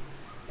again,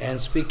 and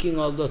speaking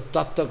of the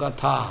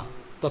ХариКатха,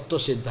 Tattva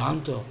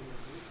Siddhanta,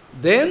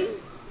 then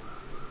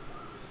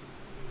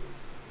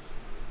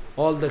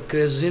all the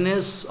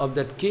craziness of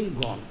that king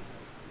gone.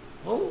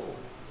 Oh,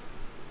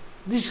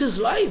 this is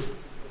life.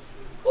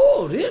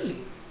 Oh, really?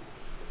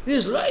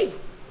 This is life.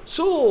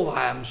 So,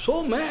 I am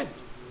so mad.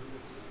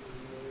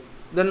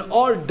 Then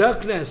all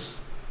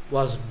darkness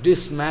was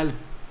dismantled.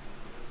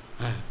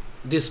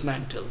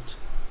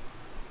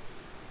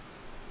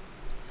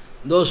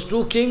 Those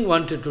two kings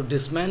wanted to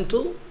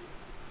dismantle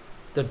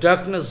the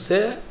darkness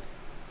there,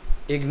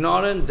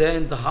 ignorant there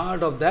in the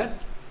heart of that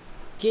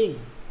king.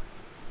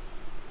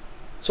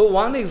 So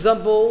one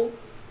example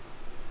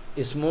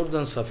is more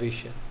than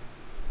sufficient.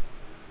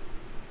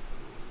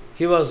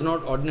 He was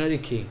not ordinary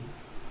king,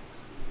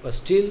 but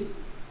still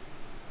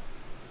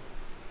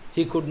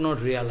he could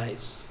not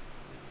realize.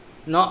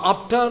 Now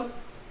after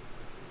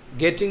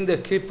getting the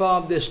kripa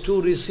of these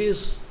two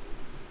rishis,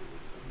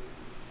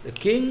 the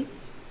king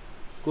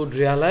could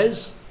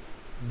realize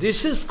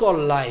this is called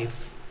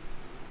life.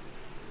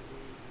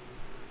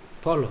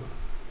 Follow.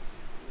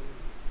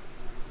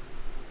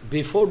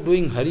 Before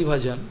doing Hari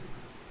Bhajan,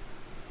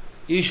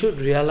 you should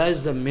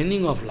realize the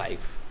meaning of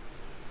life.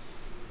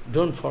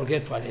 Don't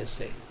forget what I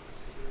say.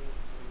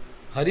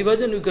 Hari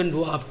Bhajan you can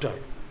do after.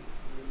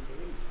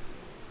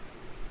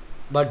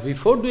 But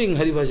before doing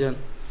Hari Bhajan,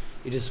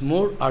 it is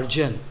more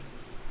urgent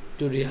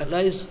to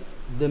realize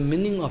the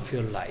meaning of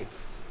your life.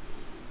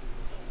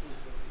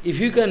 If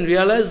you can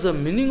realize the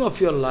meaning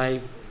of your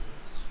life,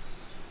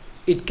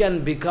 it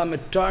can become a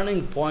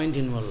turning point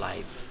in your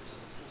life.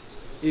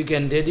 You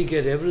can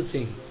dedicate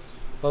everything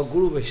for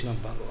Guru Vaishnava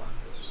Bhagavan.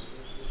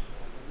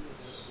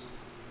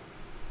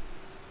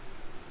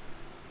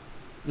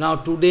 Now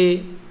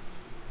today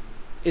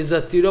is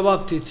the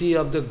Tirobhav tithi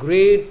of the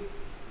great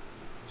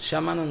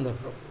Shyamanda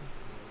Prabhu.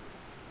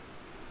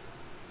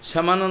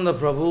 Shyamanda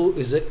Prabhu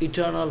is the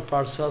eternal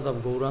Parshad of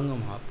Gauranga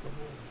Mahaprabhu.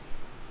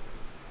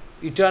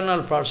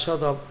 Eternal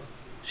Parshad of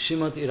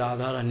Srimati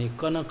Radharani,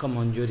 Kanaka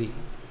Manjari.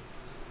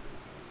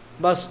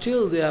 But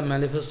still they are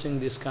manifesting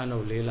this kind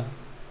of Leela.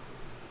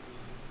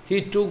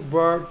 He took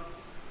birth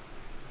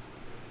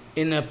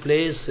in a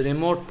place,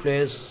 remote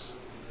place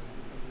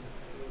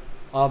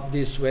of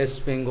this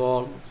West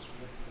Bengal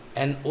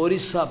and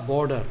Orissa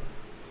border,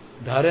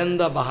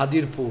 Dharendra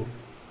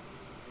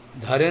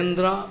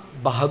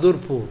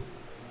Bahadurpur.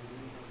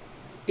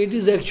 It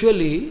is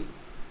actually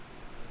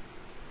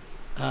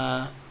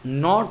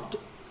northwest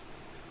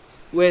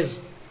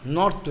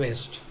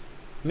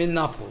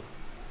Midnapur.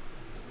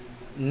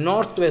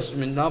 Northwest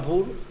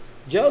Midnapur,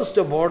 just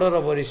the border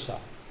of Orissa.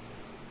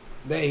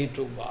 There he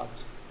took bath.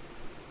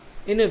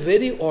 In a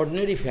very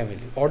ordinary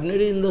family.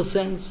 Ordinary in the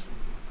sense,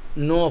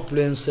 no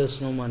appliances,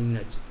 no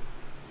money.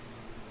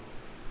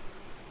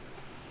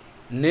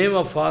 Name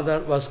of father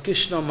was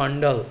Krishna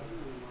Mandal.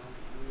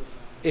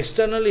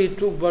 Externally he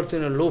took birth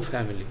in a low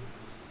family.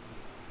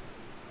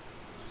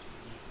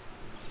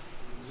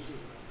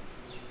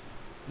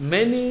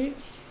 Many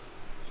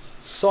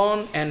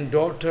son and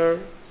daughter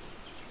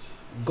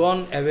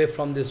gone away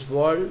from this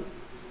world.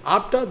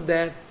 After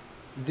that,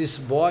 this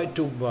boy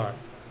took birth.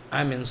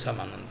 I mean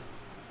Shyamanda.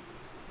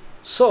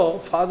 So,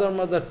 father and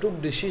mother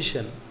took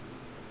decision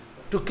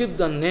to keep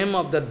the name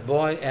of that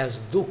boy as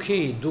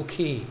Dukhi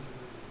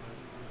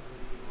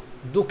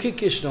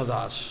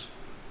Krishnadas.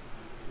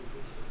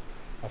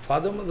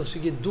 Father and mother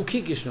speaking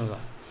Dukhi Krishnadas,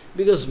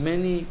 because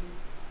many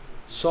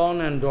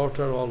son and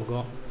daughter all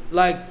gone.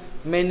 Like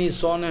many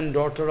son and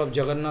daughter of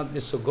Jagannath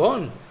Mishra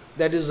gone,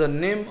 that is the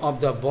name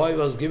of the boy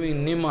was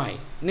giving Nimai.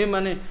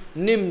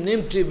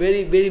 Nim tree,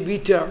 very, very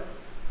bitter.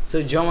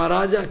 So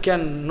Jamaraja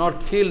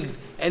cannot feel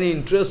any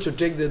interest to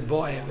take that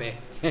boy away.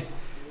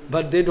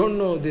 But they don't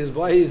know this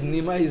boy is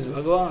Nimai, is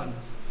Bhagavan.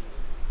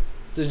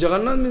 So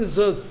Jagannath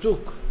Mishra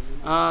took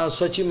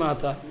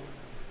Sachimata.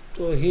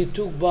 So he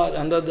took bath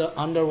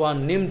under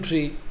one Nim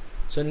tree.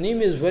 So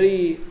Nim is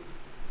very,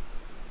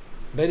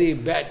 very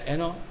bad,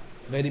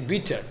 very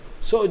bitter.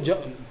 So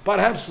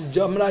perhaps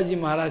Jamraji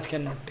Maharaj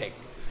cannot take.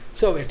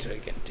 So better he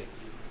can take.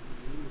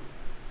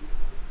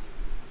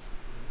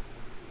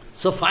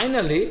 So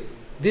finally,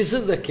 this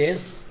is the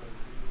case.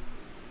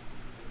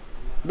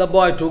 The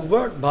boy took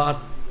birth, but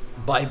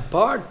by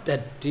birth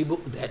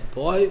that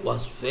boy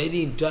was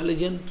very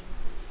intelligent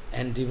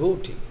and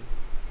devotee.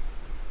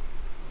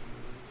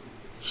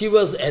 He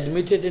was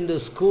admitted in the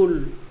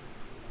school.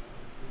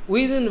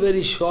 Within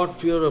very short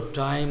period of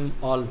time,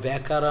 all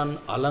Vyakaran,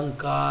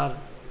 Alankar,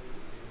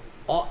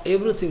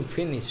 everything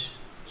finished.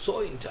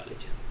 So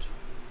intelligent.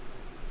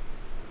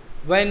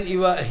 When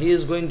he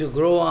is going to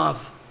grow up,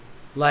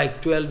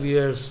 like 12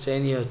 years,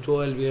 10 years,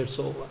 12 years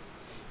over,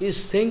 he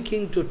is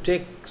thinking to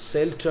take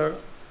shelter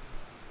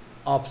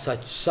of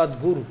such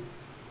Sadguru.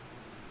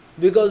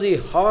 Because he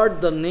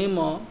heard the name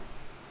of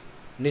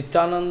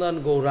Nityananda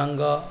and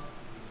Gauranga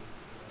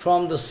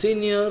from the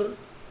senior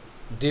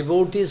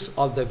devotees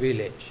of the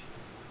village.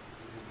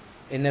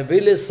 In a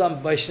village,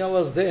 some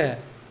Vaishnavas there,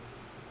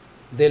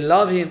 they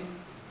love him,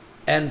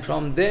 and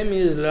from them he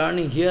is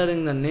learning,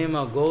 hearing the name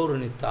of Gaur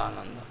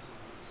Nityananda.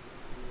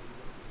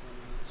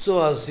 So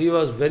as he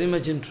was very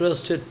much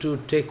interested to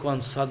take one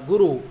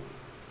Sadguru,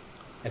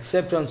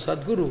 accept one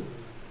Sadguru,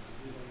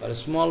 but a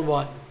small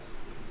boy.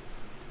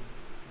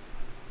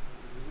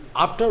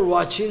 after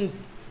watching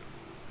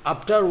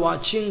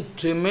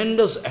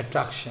tremendous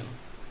attraction,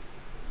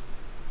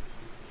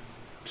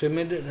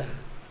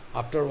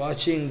 after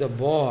watching the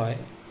boy,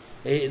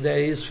 he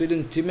is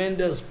feeling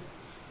tremendous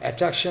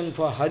attraction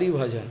for Hari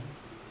Bhajan.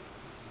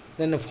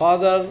 Then the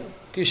father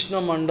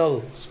Krishna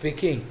Mandal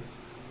speaking,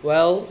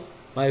 well,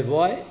 my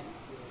boy,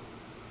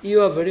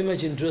 you are very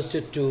much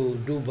interested to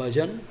do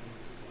bhajan.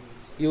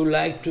 You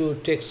like to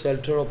take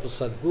shelter of a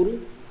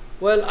Sadguru.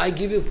 Well, I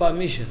give you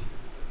permission.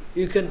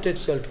 You can take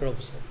shelter of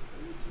a Sadguru.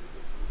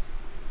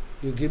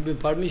 You give me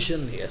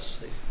permission? Yes.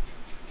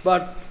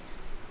 But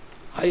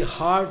I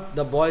heard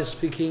the boy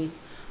speaking,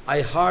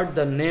 I heard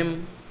the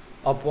name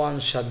of one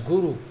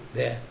Sadguru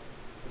there.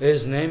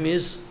 His name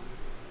is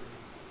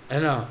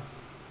Hridaya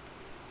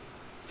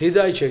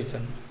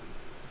Chaitanya.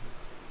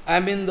 I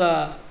mean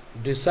the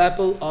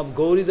disciple of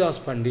Gauridas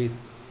Pandit,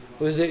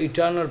 who is the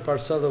eternal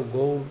Parshad of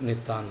Gaur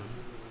Nityan.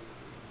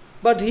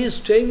 But he is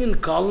staying in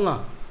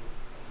Kalna.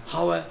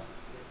 How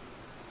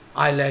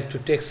I like to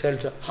take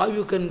shelter. How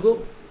you can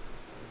go?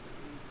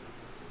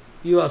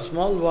 You are a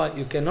small boy,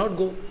 you cannot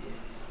go.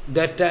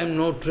 That time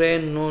no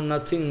train, no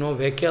nothing, no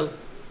vehicle.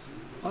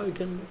 How you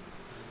can go?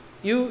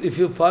 If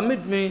you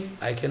permit me,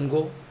 I can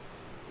go.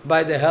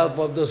 By the help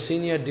of the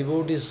senior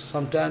devotees,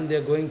 sometimes they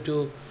are going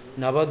to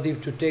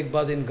Navadvip to take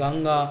bath in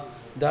Ganga,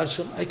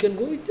 darshan, I can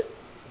go with them.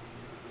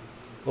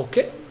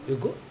 Okay, you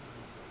go.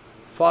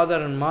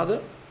 Father and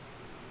mother.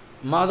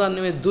 Mother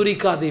name is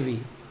Durika Devi.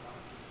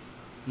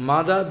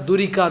 Mother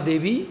Durika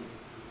Devi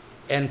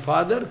and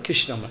father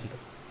Krishna Mandal.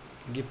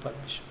 Give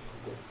permission.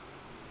 Go.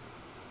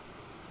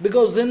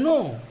 Because they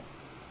know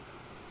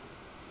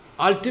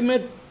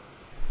ultimate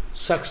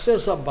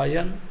success of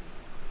bhajan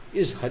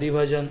is Hari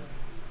Bhajan.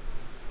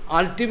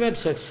 Ultimate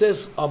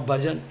success of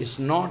bhajan is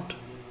not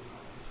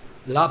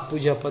love,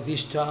 puja,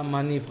 patishtha,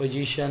 money,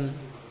 position,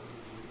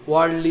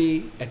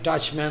 worldly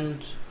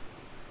attachment,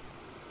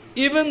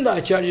 even the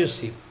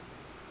acharyaship,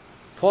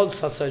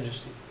 false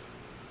acharyaship.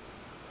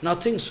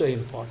 Nothing so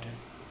important.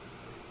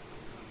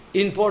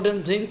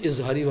 Important thing is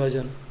Hari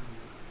Bhajan.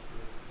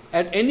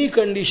 At any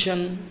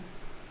condition,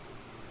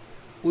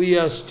 we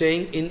are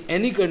staying in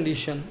any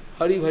condition,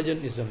 Hari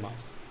Bhajan is a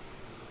must.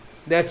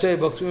 That's why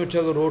Bhaktivinoda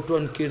Thakur wrote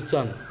one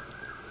kirtan,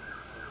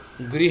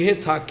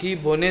 Grihe thaki,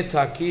 bone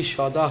thaki,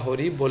 sada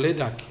hori bole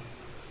daki.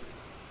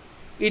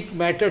 It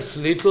matters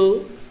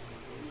little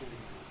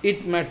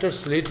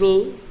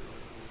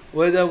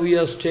whether we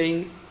are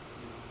staying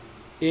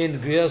in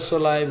Grihastha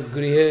life,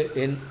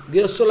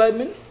 Grihastha life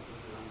means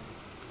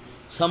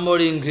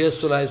somebody in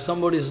Grihastha life,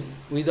 somebody is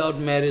without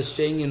marriage,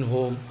 staying in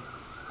home.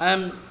 I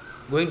am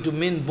going to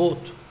mean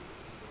both.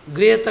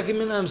 Grihe thaki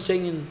means I am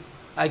staying in,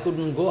 I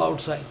couldn't go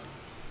outside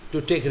to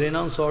take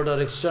renounce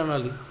order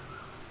externally.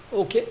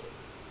 Okay.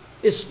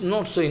 It's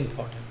not so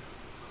important.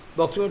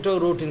 Bhaktivinoda Thakur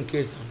wrote in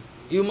Kirtan,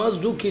 you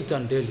must do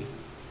Kirtan daily.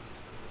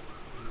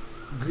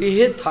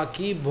 Grihe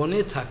thaki,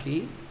 bone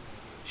thaki,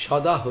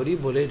 sada hori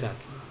bole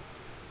daki.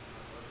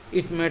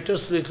 It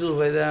matters little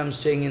whether I am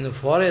staying in the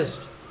forest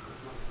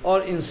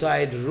or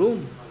inside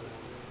room.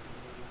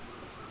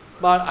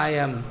 But I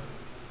am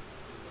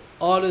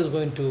always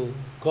going to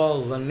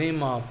call the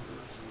name of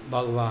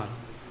Bhagavan.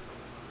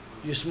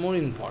 It's more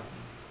important.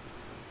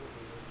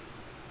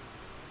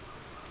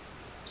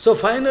 So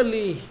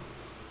finally,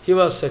 he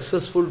was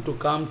successful to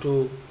come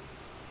to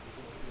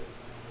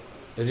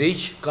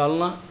reach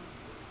Kalna.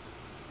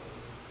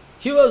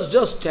 He was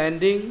just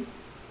standing,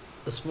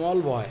 a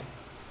small boy,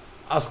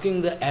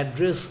 asking the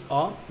address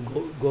of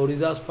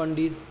Gauridas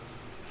Pandit,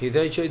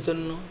 Hridaya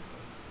Chaitanya.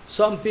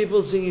 Some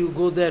people think you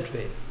go that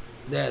way,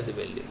 there the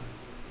building.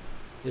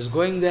 He is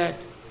going that,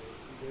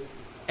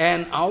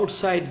 and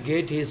outside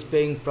gate he is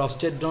paying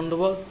prostrate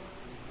dandavat,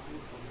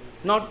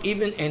 not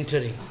even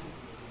entering.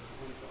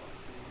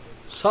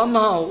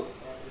 Somehow,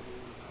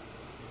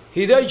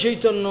 Hridaya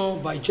Chaitanya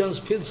by chance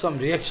feels some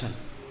reaction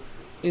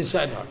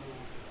inside her.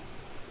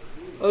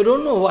 I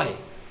don't know why.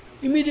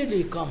 Immediately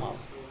he come out.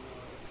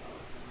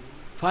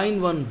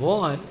 Find one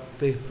boy,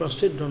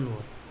 prostrate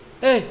dandavat.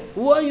 Hey,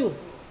 who are you?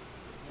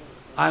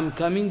 I am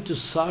coming to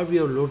serve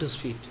your lotus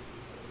feet.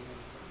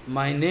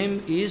 My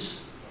name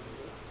is,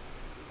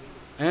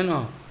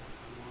 Krishna,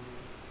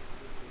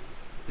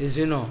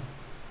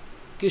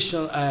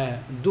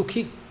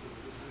 Dukhi.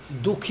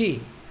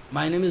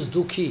 My name is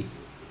Dukhi.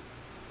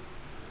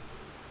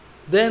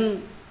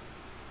 Then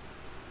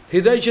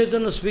Hridaya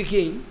Chaitanya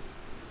speaking,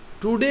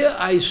 today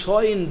I saw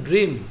in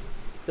dream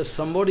that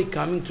somebody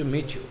coming to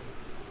meet you.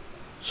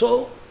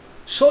 So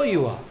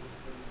you are.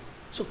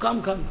 So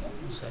come.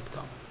 He said,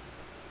 come.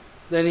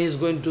 Then he is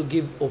going to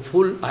give a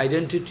full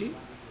identity.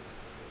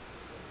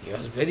 He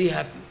was very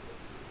happy.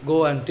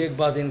 Go and take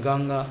bath in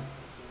Ganga,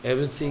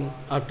 everything.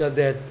 After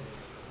that,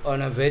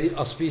 on a very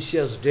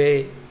auspicious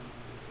day,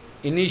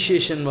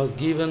 initiation was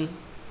given.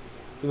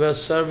 He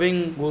was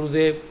serving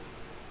Gurudev.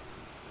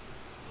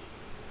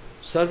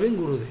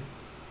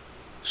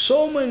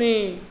 So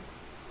many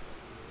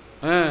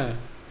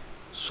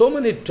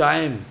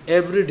time,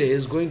 every day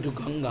is going to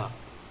Ganga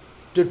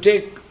to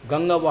take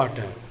Ganga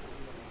water.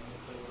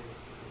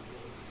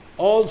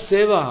 all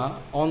seva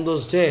on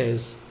those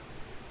days,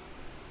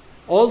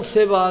 all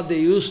seva they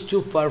used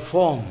to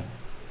perform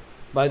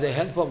by the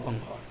help of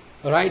Ganga,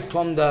 right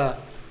from the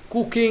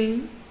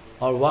cooking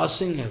or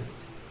washing,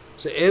 everything.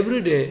 So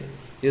every day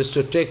he used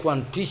to take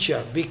one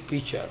pitcher, big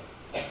pitcher,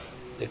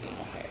 taking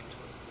ahead,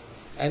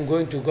 and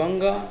going to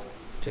Ganga,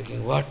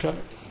 taking water.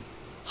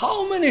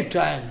 How many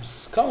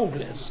times?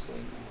 Countless.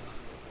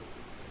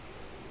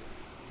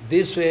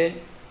 This way,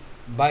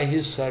 by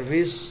his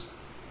service,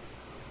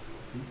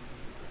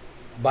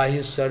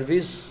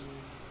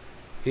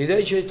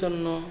 Hridaya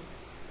Chaitanya,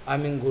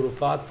 Guru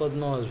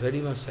Padma was very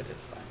much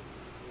satisfied.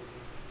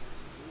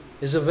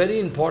 It's a very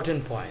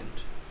important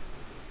point.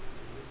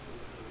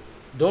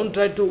 Don't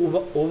try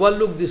to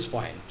overlook this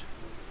point.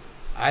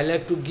 I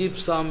like to give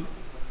some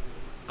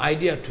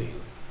idea to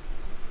you.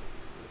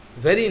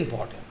 Very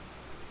important.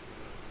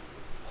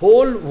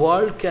 Whole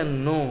world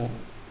can know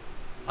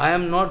I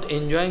am not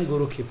enjoying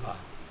Guru Kripa.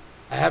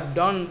 I have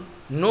done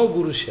no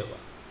Guru Seva.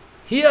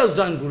 He has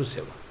done Guru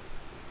Seva.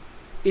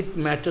 It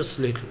matters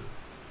little.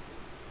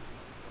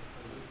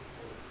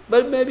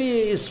 But maybe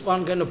it's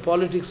one kind of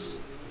politics.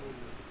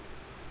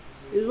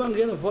 It's one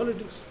kind of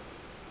politics.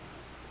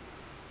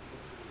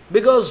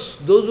 Because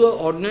those who are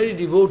ordinary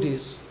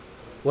devotees,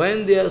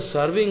 when they are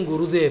serving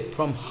Gurudev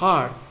from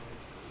heart,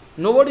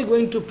 nobody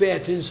going to pay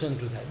attention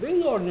to that.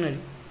 Very ordinary.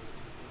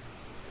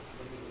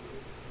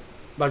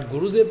 But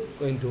Gurudev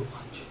going to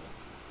watch.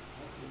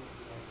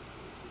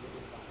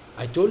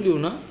 I told you,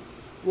 na?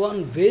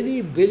 One very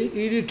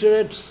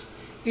illiterate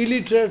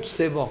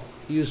sevak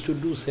used to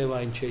do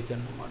seva in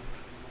Chaitanya Math.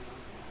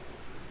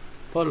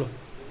 Follow.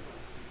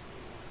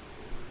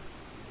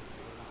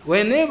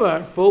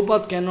 Whenever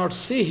Prabhupada cannot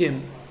see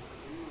him,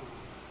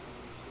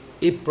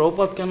 if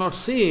Prabhupada cannot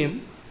see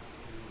him,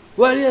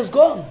 where he has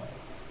gone?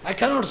 I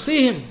cannot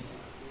see him.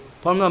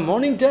 From the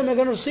morning time I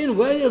cannot see him,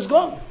 where he has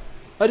gone?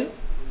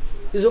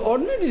 He's an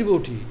ordinary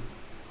devotee.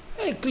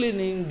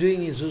 Cleaning,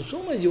 doing his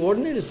so much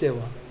ordinary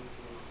seva.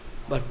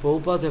 But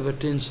Prabhupada have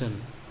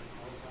attention.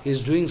 He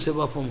is doing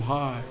seva from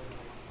heart.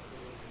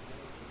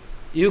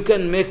 You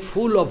can make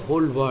fool of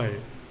whole world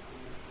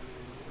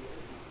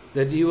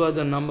that you are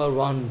the number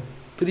one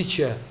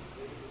preacher,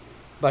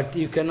 but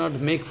you cannot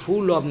make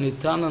fool of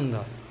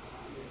Nityananda.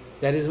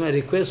 That is my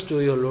request to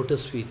your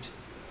lotus feet.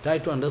 Try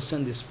to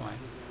understand this point.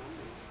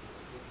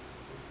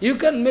 You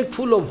can make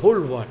fool of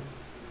whole world.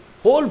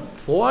 Whole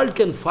world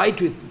can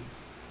fight with me.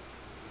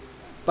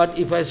 But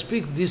if I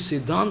speak this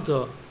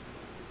Siddhanta,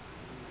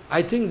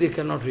 I think they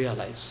cannot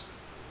realize.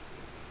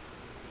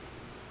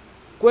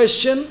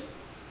 Question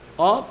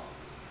of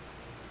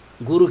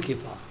Guru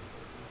Kripa.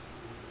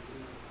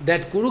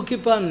 That Guru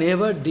Kripa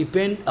never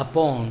depend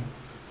upon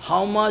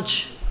how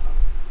much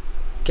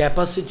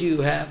capacity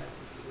you have,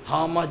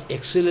 how much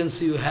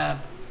excellence you have,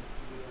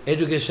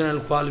 educational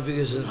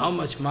qualifications, how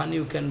much money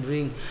you can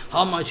bring,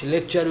 how much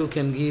lecture you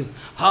can give,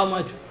 how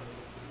much...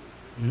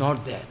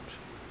 Not that.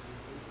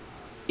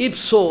 If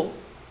so,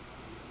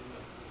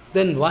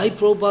 then why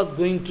Prabhupada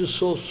going to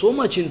show so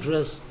much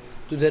interest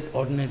to that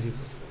ordinary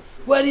people?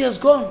 Where he has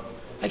gone?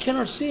 I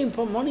cannot see him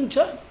from morning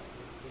time.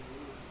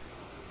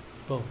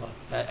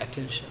 Prabhupada,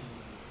 attention.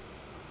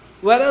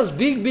 Whereas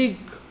big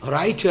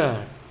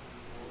writer,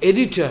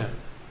 editor,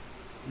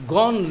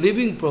 gone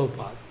leaving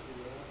Prabhupada.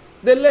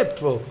 They left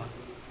Prabhupada.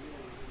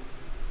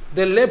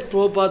 They left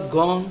Prabhupada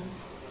gone.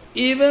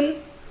 Even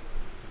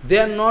they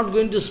are not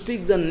going to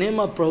speak the name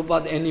of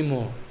Prabhupada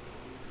anymore.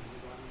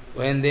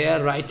 When they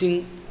are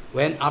writing,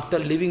 when after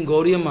leaving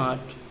Gauriya Math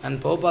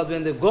and Prabhupada,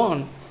 when they are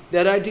gone, they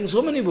are writing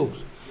so many books.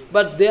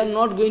 But they are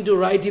not going to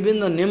write even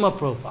the name of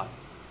Prabhupada.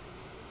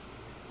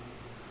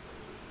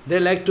 They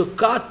like to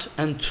cut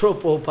and throw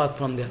Prabhupada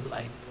from their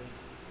life.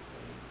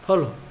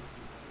 Follow?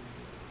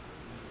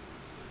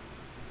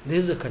 This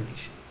is the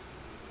condition.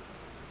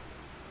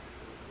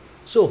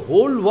 So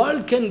whole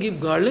world can give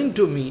garland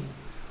to me.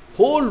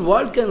 Whole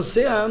world can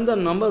say I am the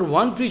number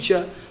one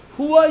preacher.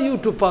 Who are you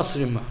to pass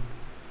remark?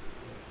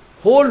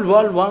 Whole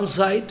world one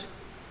side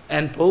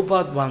and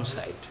Prabhupada one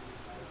side.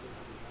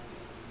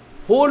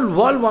 Whole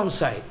world one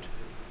side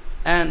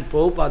and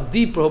Prabhupada,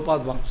 the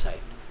Prabhupada one side.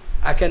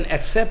 I can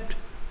accept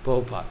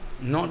Prabhupada,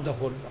 not the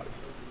whole world.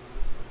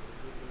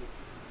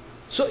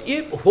 So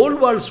if whole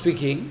world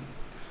speaking,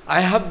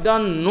 I have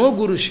done no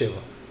Guru Seva.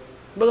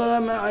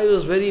 Because I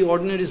was very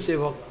ordinary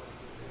Seva.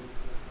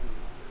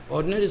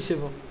 Ordinary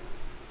Seva.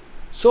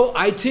 So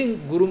I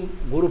think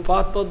Guru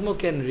Padma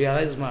can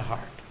realize my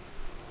heart.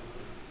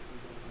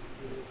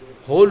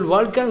 Whole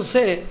world can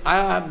say, I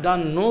have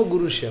done no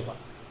Guru Seva.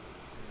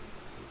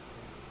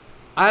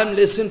 I am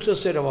less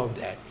interested about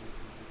that.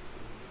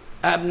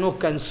 I have no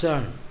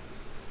concern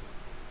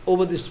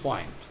over this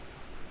point.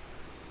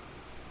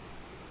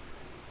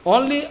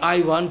 Only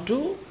I want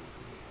to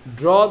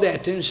draw the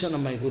attention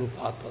of my Guru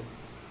Padma.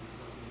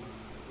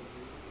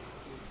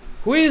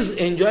 Who is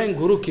enjoying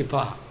Guru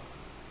Kripa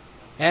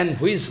and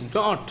who is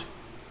not?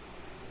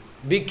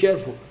 Be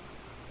careful.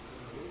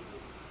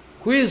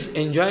 Who is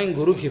enjoying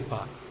Guru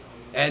Kripa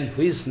and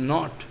who is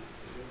not?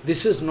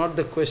 This is not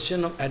the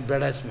question of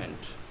advertisement.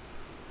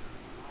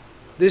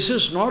 This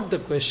is not the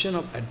question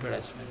of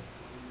advertisement.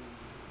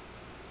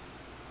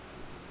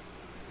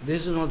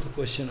 This is not the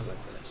question of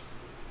advertisement.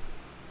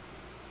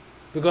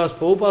 Because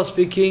Prabhupada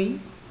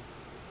speaking,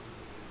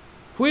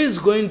 who is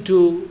going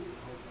to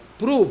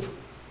prove,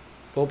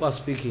 Prabhupada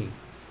speaking,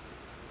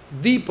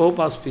 the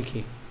Prabhupada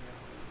speaking,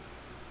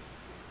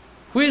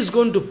 who is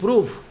going to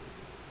prove,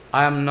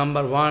 I am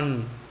number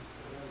one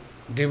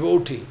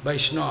devotee,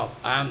 Vaishnava,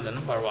 I am the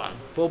number one.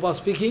 Prabhupada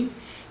speaking,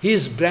 he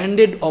is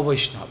branded of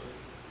Vaishnava.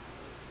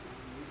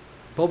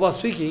 Prabhupada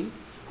speaking,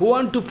 who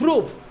want to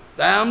prove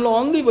that I am the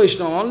only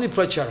Vaishnava, only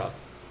Pracharak.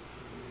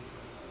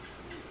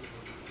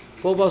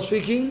 Prabhupada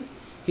speaking,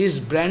 he is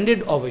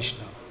branded of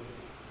Vaishnava.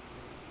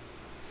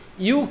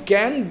 You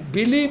can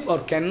believe or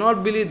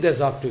cannot believe, that's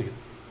up to you.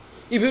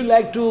 If you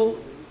like to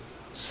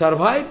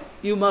survive,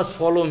 you must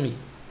follow me.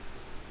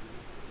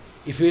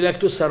 If you like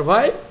to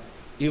survive,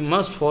 you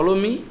must follow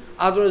me,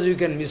 otherwise you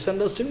can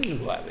misunderstand me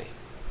and go away.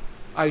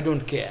 I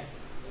don't care.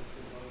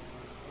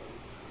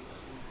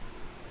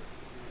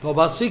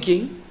 Prabhupada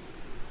speaking,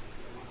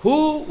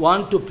 who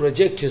want to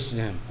project his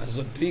name as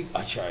a big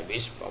Acharya,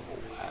 Prabhu,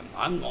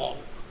 I'm all.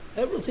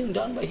 Everything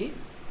done by him.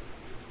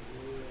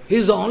 He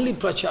is the only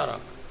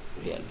Pracharak,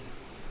 really.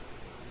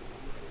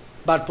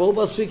 But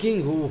Prabhupada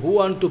speaking, who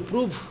want to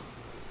prove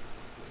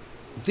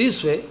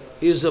this way,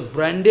 he is a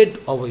branded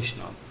of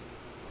Vaishnava.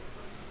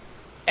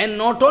 And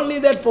not only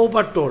that,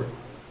 Prabhupada told,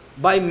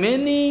 by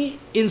many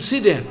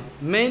incidents,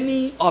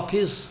 many of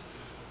his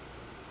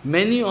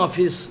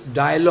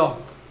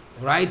dialogue,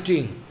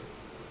 writing,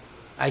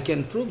 I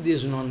can prove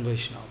this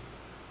non-Vaishnava.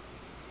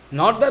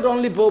 Not that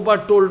only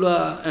Prabhupada told,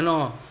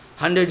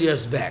 100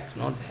 years back,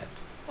 not that.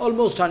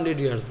 Almost 100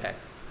 years back,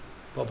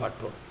 Prabhupada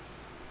told.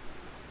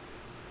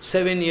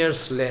 7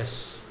 years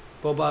less.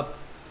 Prabhupada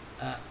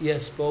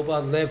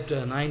left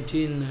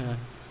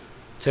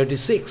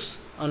 1936,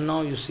 and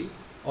now you see,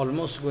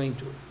 almost going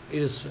to,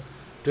 it is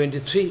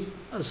 23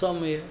 or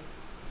somewhere.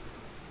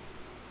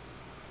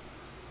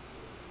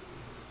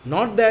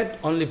 Not that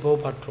only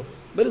Prabhupada told,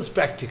 but it's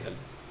practical.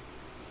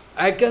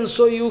 I can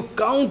show you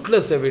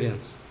countless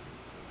evidence.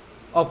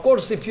 Of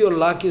course, if your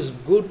luck is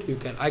good,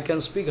 I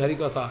can speak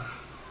Harikatha.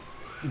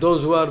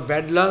 Those who are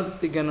bad luck,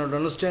 they cannot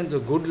understand. The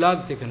good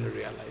luck, they cannot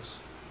realize.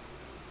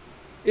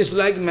 It's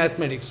like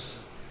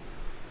mathematics.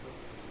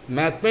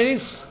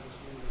 Mathematics,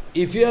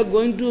 if you are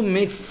going to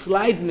make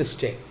slight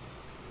mistake,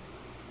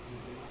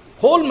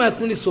 whole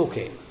mathematics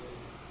okay.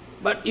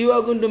 But you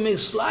are going to make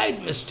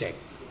slight mistake,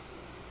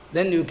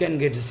 then you can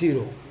get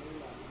 0.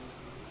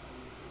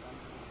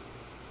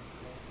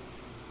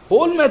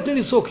 Whole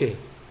mathematics okay.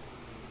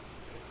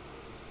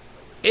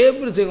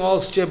 Everything all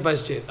step by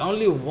step.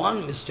 Only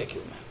one mistake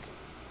you make.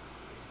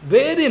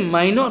 Very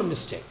minor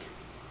mistake.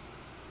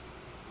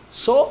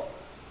 So,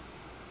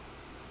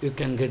 you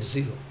can get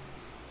 0.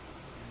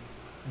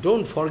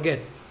 Don't forget.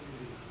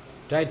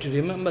 Try to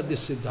remember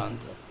this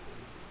Siddhanta.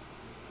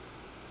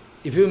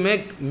 If you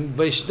make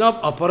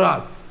Vaishnava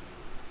aparat,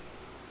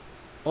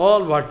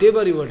 all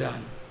whatever you have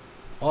done,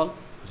 all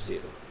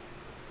 0.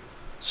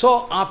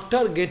 So,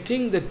 after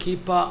getting the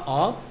kippa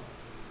of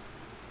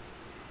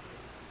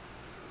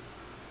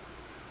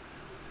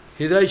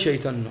Hridaya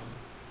Chaitanya,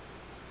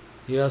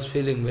 he was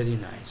feeling very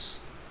nice.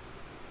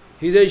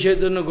 Hridaya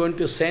Chaitanya going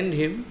to send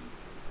him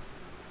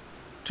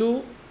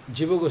to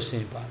Jiva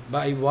Goswami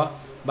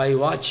by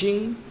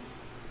watching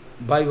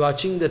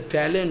the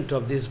talent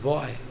of this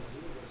boy.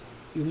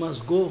 You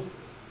must go.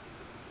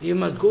 You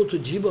must go to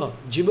Jiva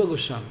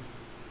Goswami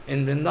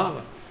in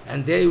Vrindavan,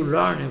 and there you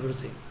learn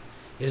everything.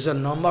 He is a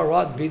number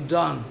one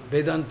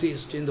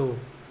Vedantist in the world.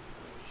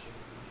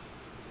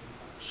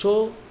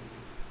 So,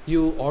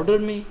 you order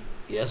me?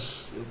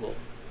 Yes, you go.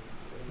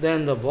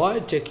 Then the boy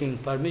taking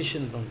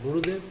permission from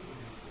Gurudev,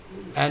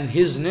 and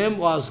his name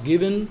was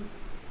given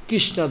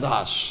Krishna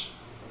Das.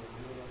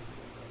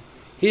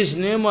 His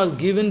name was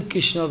given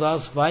Krishna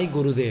Das by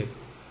Gurudev.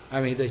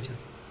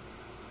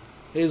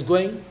 He is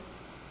going,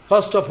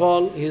 first of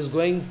all, he is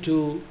coming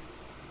to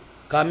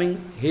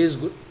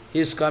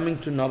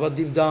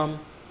Navadip Dham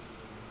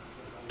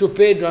to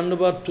pay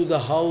Dandavat to the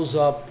house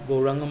of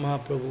Gauranga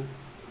Mahaprabhu.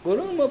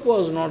 Gauranga Mahaprabhu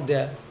was not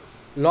there,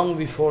 long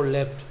before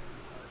left.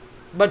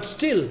 But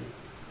still,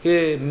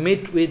 he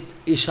met with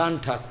Ishan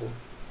Thakur,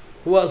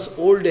 who was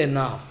old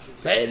enough,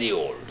 very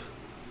old.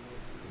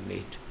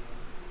 Meet.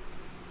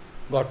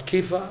 Got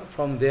Kifa,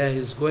 from there he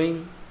is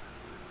going.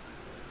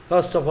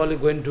 First of all, he is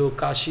going to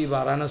Kashi,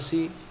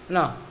 Varanasi.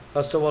 No,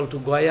 first of all to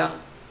Gaya.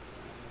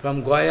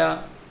 From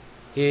Gaya,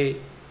 he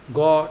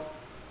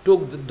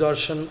took the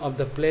darshan of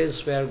the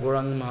place where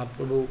Gauranga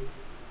Mahaprabhu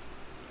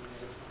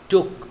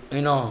took,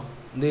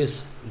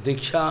 this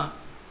Diksha,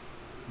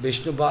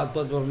 Vishnupad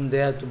from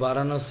there to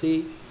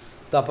Varanasi,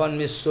 Tapan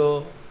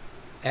Misro,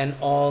 and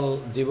all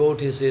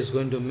devotees he is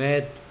going to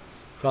meet.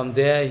 From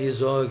there he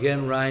is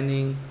again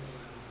running,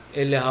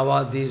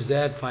 Allahabad, this,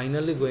 that,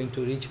 finally going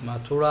to reach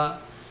Mathura,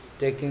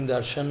 taking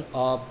darshan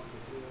of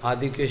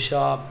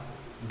Adikeshab,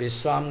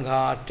 Vishram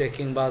Ghat,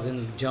 taking bath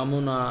in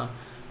Jamuna,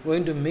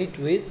 going to meet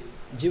with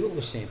Jiva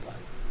Goswami.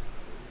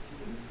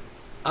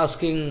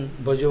 asking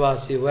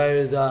Brajavasi, where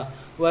is the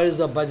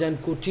bhajan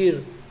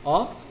kutir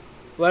of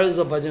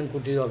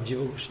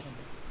Jiva Goswami?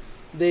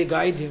 They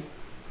guide him.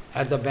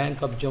 At the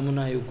bank of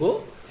Jamuna you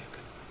go.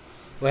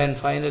 When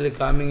finally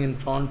coming in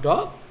front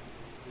of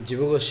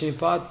Jiva Goswami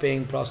path,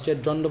 paying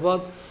prostrate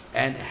dandavat,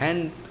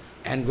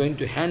 and going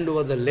to hand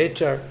over the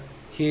letter,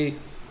 he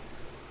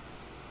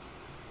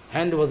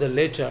hand over the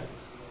letter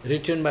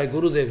written by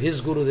Gurudev,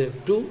 his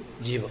Gurudev, to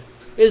Jiva.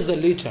 Is the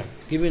letter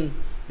given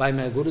by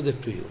my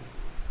Gurudev to you.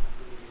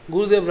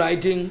 Gurudev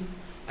writing,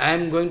 I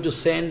am going to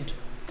send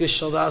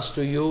Krishnadas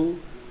to you.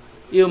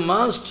 You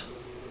must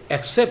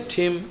accept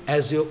him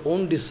as your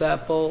own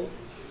disciple.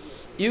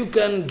 You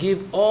can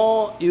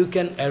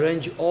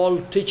arrange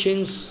all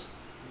teachings.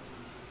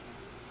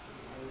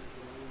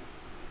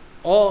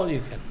 All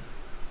you can.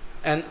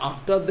 And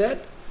after that,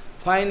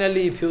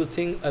 finally, if you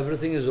think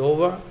everything is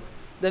over,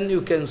 then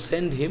you can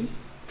send him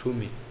to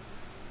me.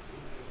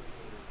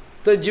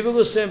 So Jiva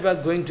Goswami was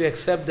going to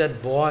accept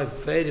that boy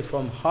very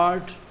from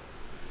heart.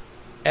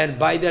 And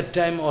by that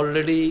time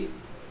already,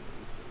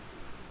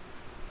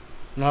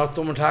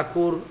 Narottama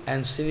Thakur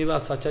and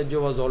Srinivas Acharya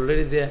was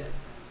already there.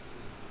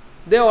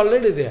 They are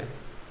already there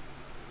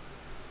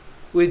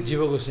with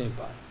Jiva Goswami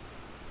path.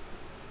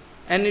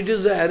 And it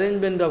is the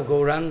arrangement of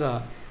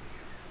Gauranga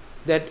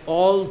that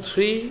all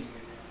three,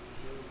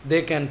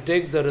 they can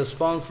take the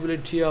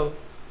responsibility of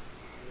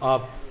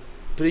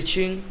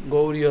preaching,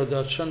 Gauriya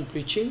Darshan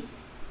preaching.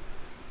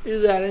 It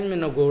is the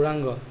arrangement of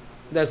Gauranga.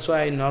 That's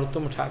why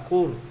Narottama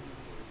Thakur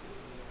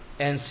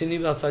and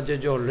Srinivas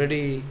Acharya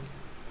already,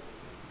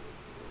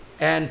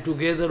 and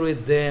together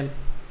with them,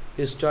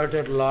 he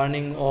started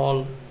learning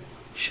all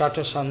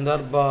Shata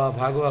Sandarbha,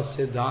 Bhagavad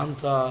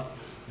Siddhanta,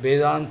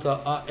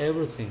 Vedanta,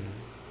 everything.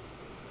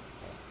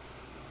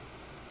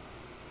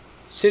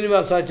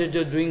 Srinivas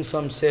Acharya doing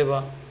some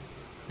seva,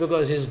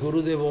 because his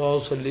Gurudev was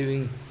also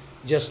living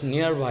just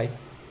nearby.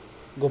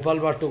 Gopal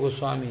Bhattu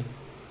Goswami,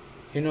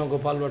 you know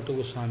Gopal Bhattu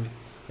Goswami,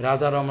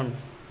 Radharaman.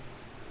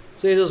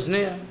 So it was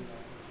near.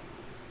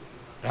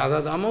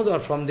 Radha Damodar,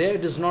 from there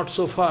it is not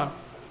so far.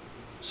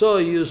 So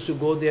he used to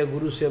go there,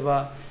 Guru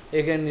Seva,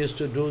 again used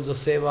to do the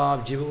seva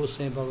of Jiva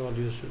Goswami Bhagavad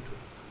used to do.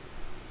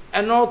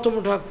 And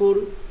Narottama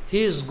Thakur,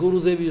 his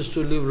Gurudev used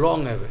to live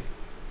long away.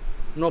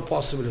 No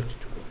possibility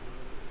to go.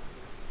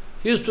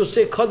 He used to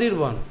stay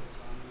Khadirvan.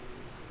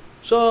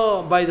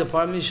 So by the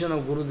permission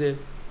of Gurudev,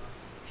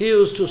 he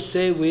used to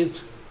stay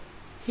with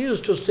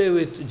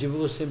Jiva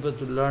Goswami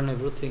to learn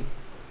everything.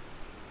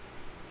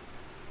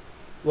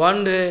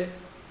 One day,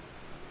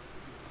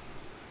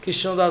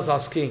 Krishnadas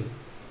asking,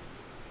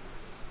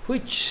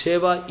 which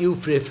seva you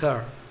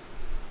prefer?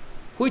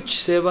 Which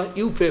seva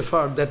you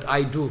prefer that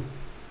I do?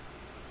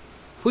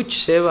 Which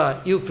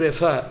seva you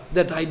prefer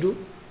that I do?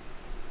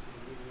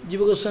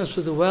 Jiva Goswami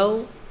said,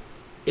 well,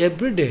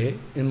 every day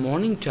in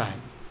morning time,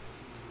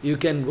 you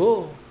can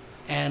go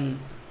and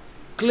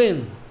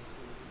clean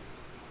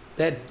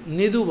that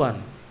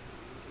Nidhuban.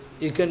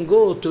 You can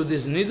go to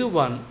this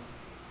Nidhuban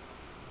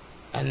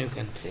and you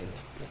can clean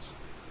that place.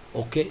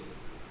 Okay?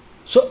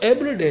 So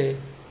every day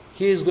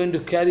he is going to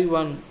carry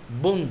one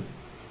bun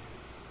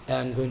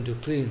and going to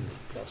clean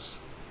that place.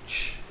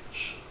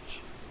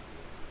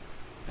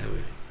 Every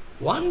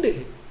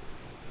day.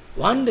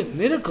 One day,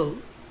 miracle,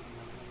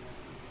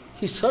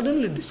 he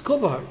suddenly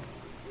discovered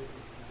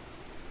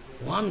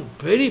one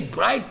very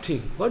bright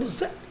thing. What is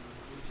that?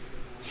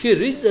 He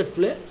reached that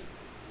place,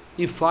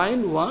 he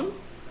find one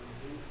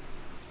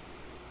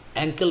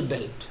ankle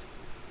belt.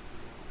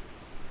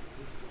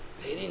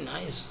 Very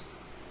nice.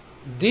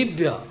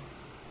 Divya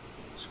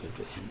is going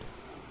to handle.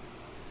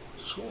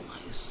 So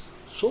nice.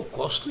 So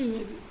costly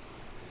maybe.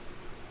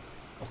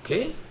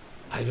 Okay,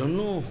 I don't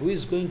know who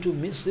is going to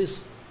miss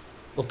this.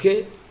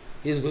 Okay,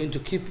 he is going to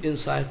keep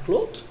inside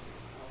cloth.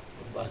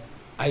 But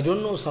I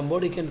don't know,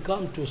 somebody can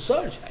come to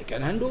search. I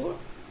can hand over.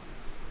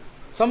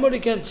 Somebody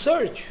can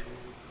search.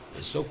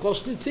 It's so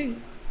costly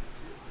thing.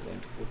 I'm going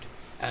to put it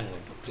and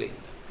going to clean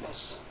that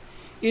place.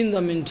 In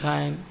the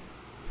meantime,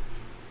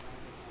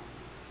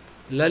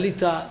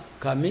 Lalita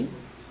coming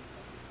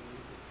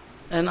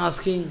and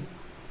asking,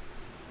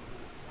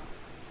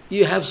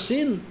 you have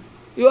seen,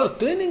 you are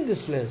cleaning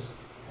this place.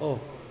 Oh,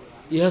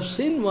 you have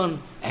seen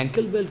one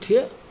ankle belt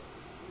here?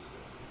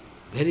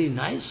 Very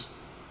nice.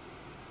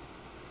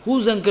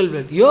 Whose ankle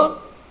belt? Your?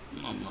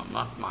 No,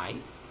 not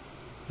mine.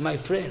 My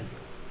friend.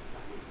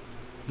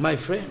 My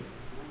friend.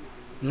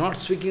 Not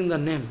speaking the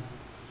name.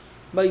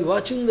 By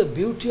watching the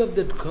beauty of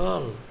that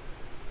girl,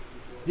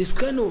 this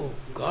kind of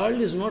girl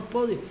is not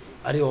possible.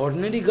 Are you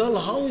ordinary girl?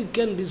 How it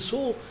can be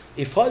so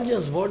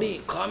effulgence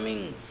body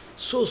coming,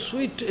 so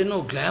sweet,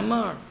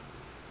 glamour?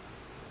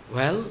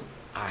 Well,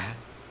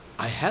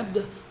 I have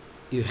the,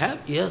 you have?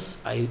 Yes,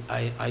 I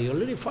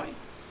already find.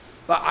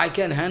 But I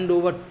can hand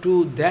over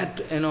to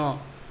that,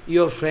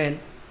 your friend.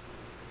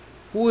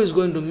 Who is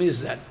going to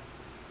miss that?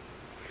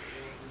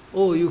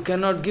 Oh, you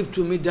cannot give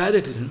to me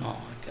directly. No,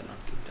 I cannot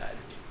give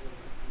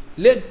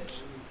directly.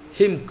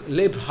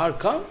 Let her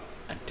come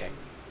and take.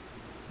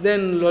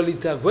 Then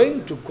Lalita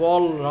going to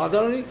call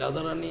Radharani.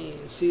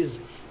 Radharani sees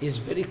He's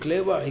very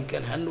clever, he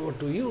can hand over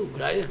to you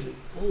directly.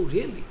 Oh,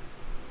 really?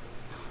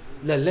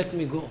 Then let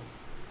me go.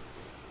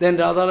 Then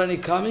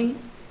Radharani coming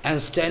and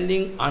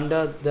standing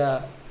under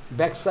the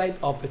backside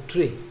of a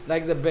tree,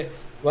 like the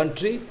one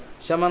tree,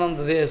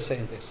 Shyamanda there is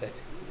saying this side.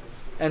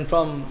 And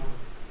from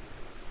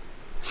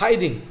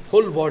hiding,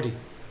 whole body,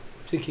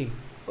 speaking,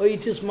 oh,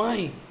 it is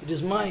mine,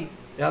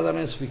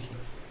 Radharani speaking.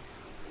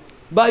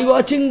 By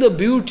watching the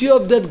beauty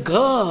of that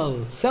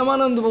girl,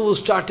 Shyamanda Prabhu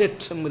started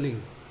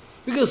trembling.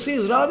 Because she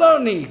is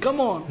Radharani,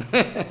 come on.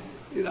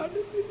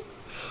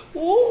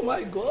 Oh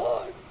my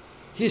God.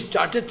 He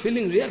started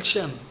feeling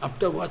reaction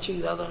after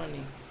watching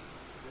Radharani.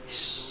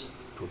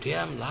 Today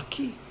I am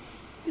lucky.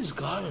 This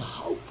girl,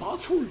 how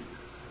powerful.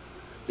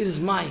 It is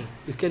mine.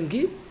 You can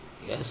give?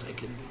 Yes, I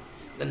can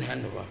give. Then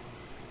hand over.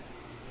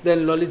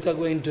 Then Lalita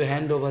going to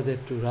hand over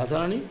that to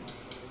Radharani.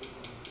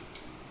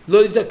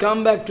 Lalita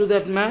come back to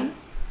that man,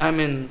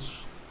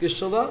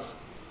 Krishnadas.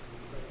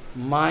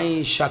 My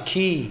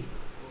Shakhi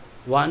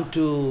want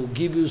to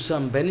give you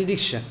some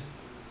benediction.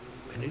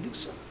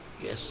 Benediction?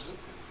 Yes.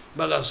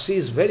 Because she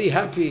is very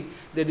happy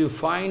that you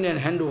find and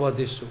hand over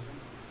this to.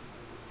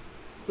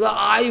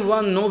 I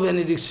want no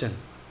benediction.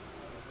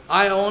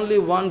 I only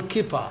want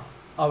kippa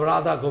of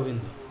Radha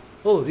Govinda.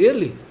 Oh,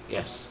 really?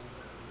 Yes.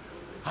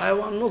 I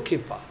want no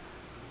kippa.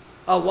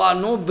 I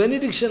want no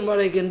benediction, what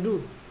I can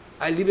do.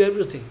 I leave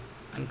everything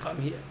and come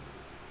here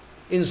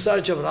in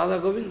search of Radha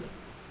Govinda.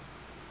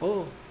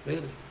 Oh,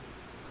 really?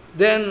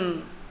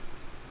 Then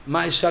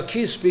my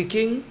Sakhi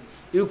speaking,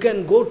 you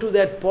can go to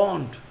that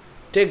pond,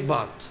 take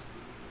bath.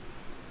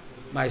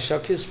 My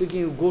Sakhi speaking,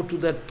 you go to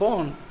that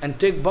pond and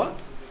take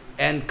bath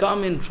and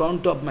come in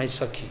front of my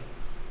Sakhi.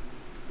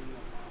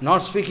 Not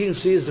speaking,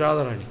 she is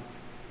Radharani.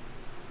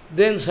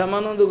 Then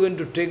Shyamanda going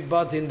to take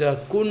bath in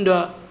the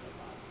kunda,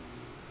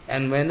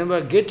 and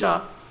whenever get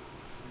up,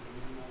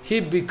 he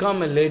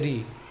become a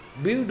lady,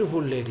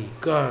 beautiful lady,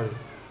 girl.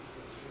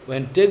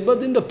 When take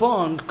bath in the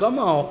pond, come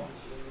out,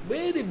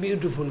 very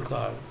beautiful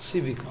girl,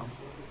 she become.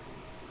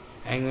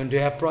 I am going to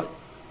approach.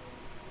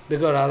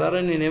 Because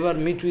Radharani never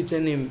meet with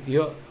any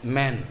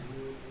man.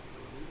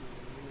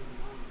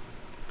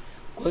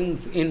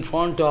 Going in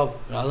front of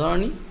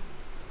Radharani,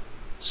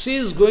 she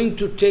is going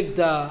to take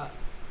the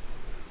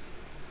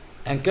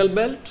ankle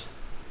belt.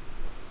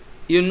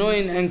 You know,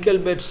 in ankle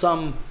belt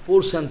some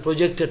portion,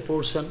 projected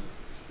portion,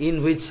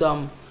 in which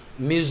some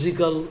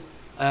musical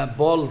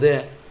ball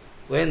there.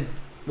 When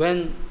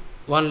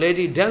one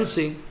lady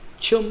dancing,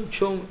 chum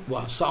chum,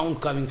 wow,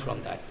 sound coming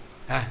from that,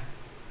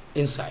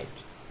 inside.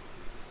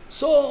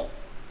 So,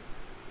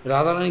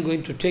 Radharani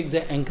going to take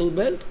the ankle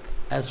belt,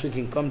 as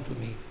speaking, come to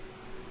me.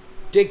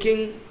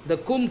 Taking the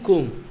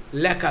kumkum,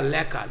 lacquer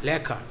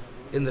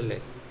in the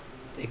leg.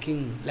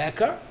 Taking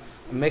lacquer,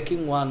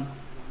 making one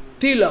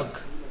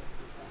tilak.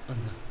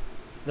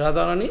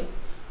 Radharani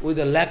with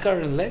the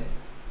lacquer in leg,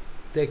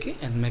 taking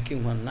and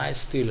making one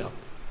nice tilak.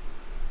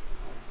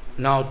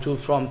 Now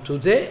from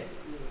today,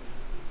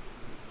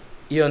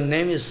 your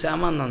name is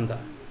Syamananda,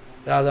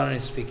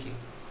 Radharani speaking.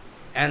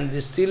 And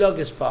this tilak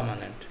is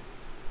permanent.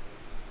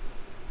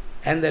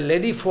 And the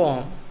lady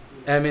form,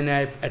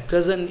 at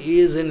present he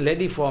is in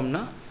lady form,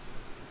 na?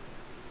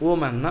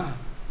 Woman, na?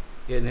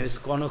 Your name is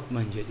Kanak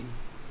Manjari.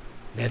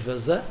 That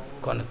was the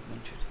Kanak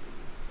Manjari.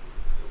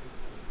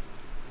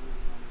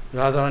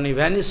 Radharani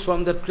vanished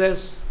from that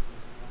place.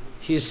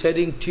 He is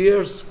shedding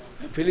tears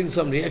and feeling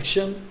some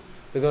reaction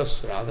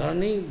because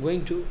Radharani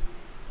going to,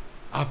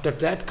 after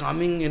that,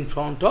 coming in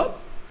front of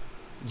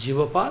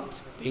Jivapat,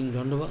 being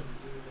Dandavat.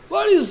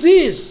 What is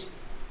this?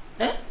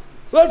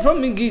 Where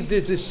from me give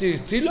this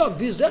tilak,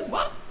 this, that?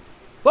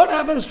 What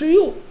happens to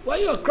you? Why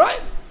you are crying?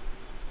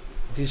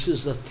 This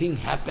is the thing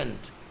happened.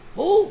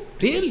 Oh,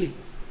 really?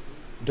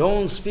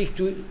 Don't speak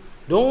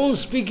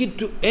it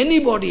to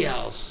anybody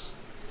else.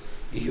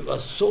 You are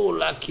so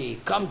lucky.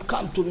 Come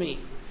to me.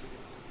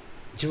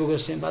 Jiva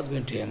Goswami is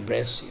going to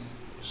embrace him.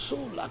 So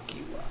lucky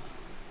you are.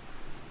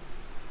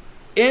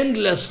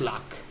 Endless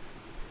luck.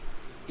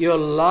 Your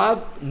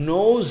luck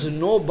knows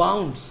no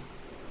bounds.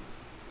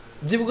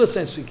 Jiva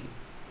Goswami speaking.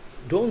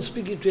 Don't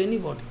speak it to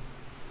anybody.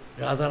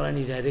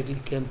 Radharani directly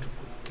came to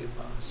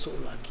Kripa. So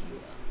lucky you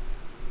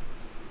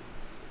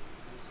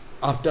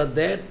are. After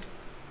that,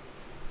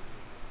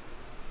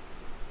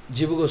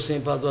 Jiva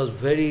Goswami was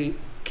very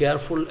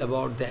careful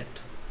about that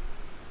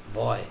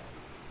boy.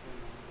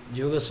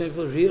 Jiva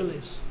Goswami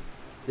realized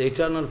the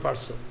eternal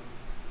person.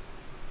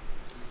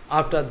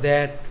 After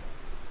that,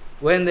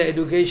 when the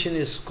education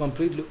is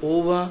completely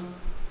over,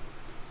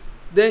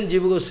 then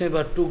Jiva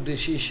Goswami took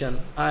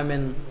decision.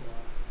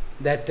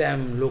 That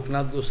time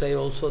Loknath Gosai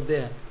also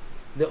there.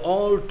 They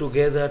all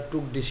together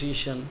took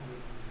decision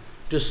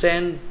to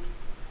send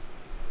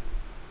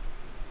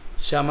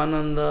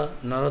Shyamananda,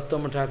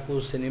 Narottama Thakur,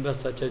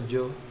 Srinivasa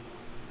Acharya.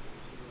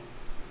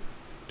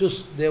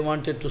 They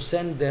wanted to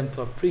send them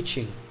for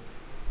preaching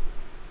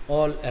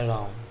all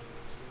around.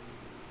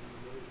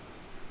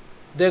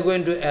 They are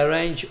going to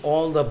arrange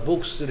all the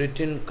books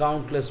written,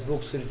 countless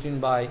books written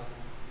by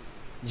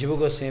Jiva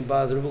Goswami,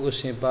 Rupa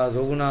Goswami,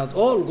 Raghunath,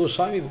 all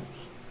Goswami books.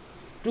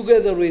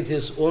 together with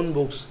his own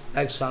books,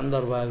 like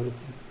Sandarbha,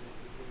 everything,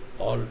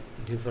 all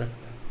different.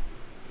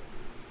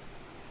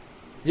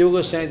 Jiva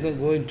Goswami is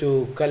going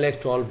to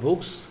collect all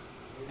books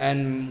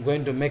and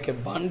going to make a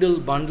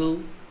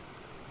bundle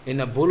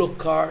in a bullock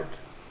cart.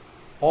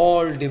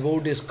 All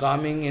devotees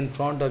coming in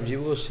front of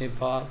Jiva Goswami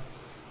path.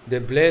 They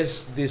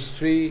bless this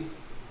tree,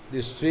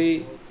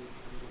 Shyamanda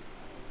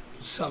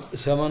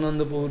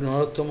Prabhu,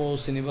 Narottamo,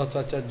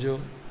 Srinivasacharya.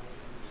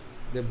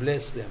 They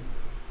bless them.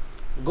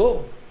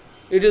 Go.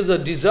 It is the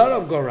desire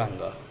of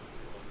Gauranga.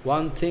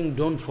 One thing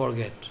don't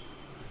forget.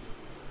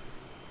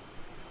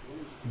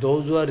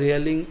 Those who are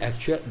hearing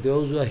actual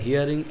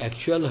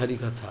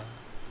Harikatha,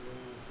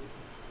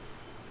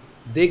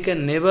 they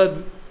can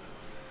never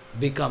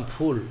become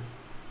fool.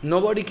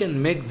 Nobody can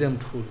make them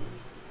fool.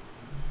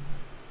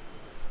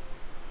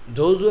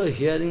 Those who are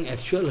hearing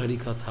actual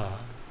Harikatha,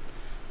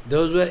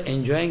 those who are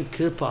enjoying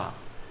Kripa,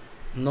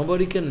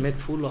 nobody can make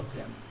fool of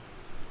them.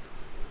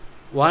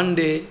 One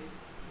day,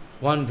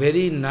 one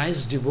very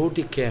nice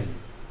devotee came.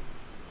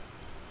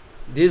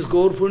 This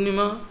Gaur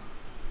Purnima,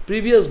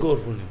 previous Gaur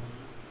Purnima,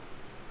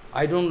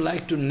 I don't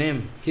like to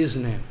name his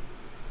name.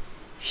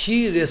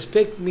 He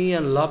respect me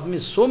and love me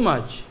so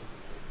much.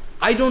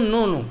 I don't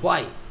know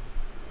why.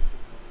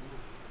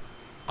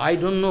 I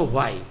don't know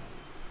why.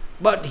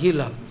 But he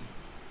loved me.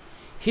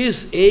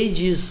 His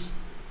age is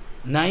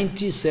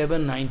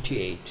 97,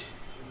 98.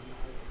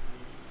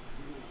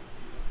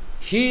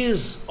 He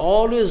is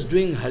always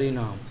doing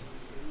Harinam.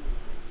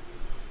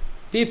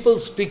 People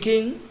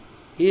speaking,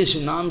 he is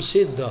Nam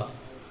Siddha.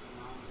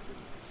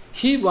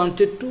 He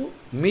wanted to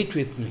meet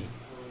with me.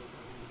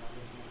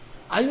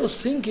 I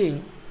was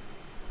thinking,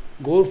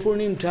 Gaur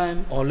Purnim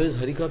time, always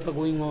Harikatha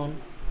going on.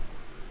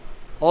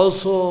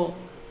 Also,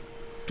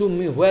 to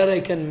me, where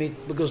I can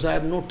meet, because I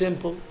have no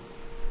temple.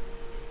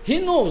 He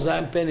knows I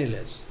am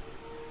penniless.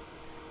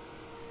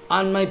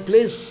 And my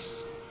place,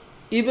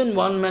 even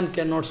one man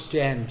cannot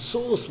stand,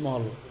 so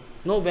small,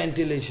 no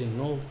ventilation,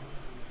 no.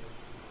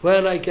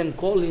 Where I can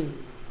call him.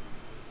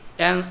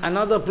 And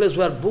another place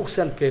where books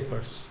and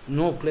papers,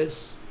 no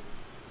place.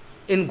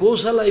 In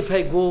Gosala, if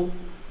I go,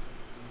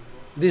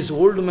 this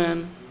old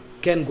man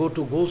can go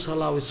to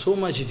Gosala with so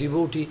much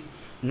devotee,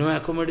 no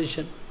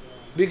accommodation,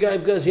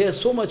 because he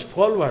has so much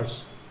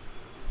followers.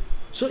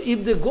 So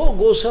if they go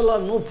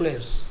Gosala, no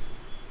place.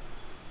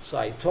 So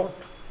I told,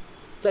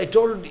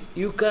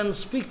 you can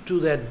speak to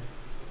that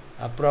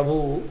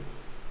Prabhu,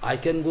 I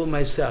can go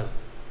myself.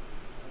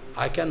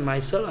 I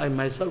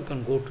myself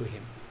can go to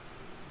him.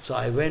 So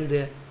I went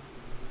there.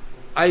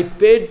 I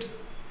paid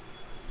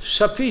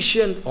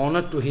sufficient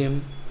honor to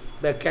him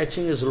by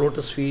catching his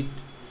lotus feet.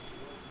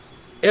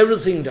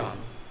 Everything done.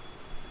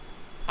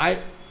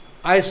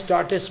 I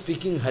started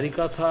speaking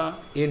Harikatha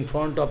in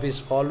front of his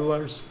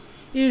followers.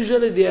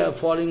 Usually they are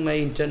following my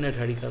internet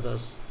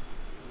Harikathas.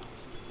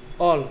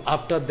 All.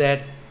 After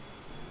that,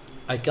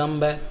 I come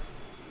back.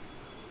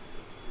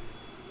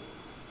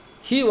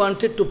 He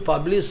wanted to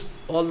publish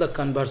all the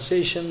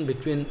conversation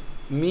between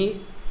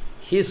me,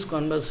 his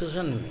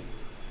conversation and me.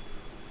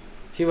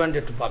 He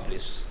wanted to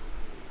publish.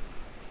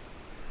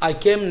 I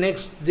came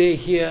next day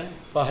here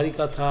for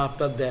Harikatha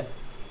after that.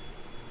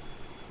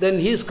 Then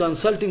he is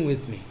consulting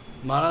with me.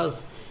 Maharaj,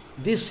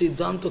 this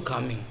Siddhanta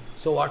coming,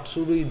 so what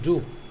should we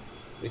do?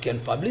 We can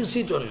publish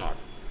it or not?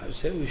 I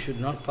say we should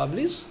not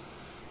publish.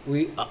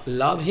 We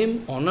love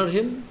him, honor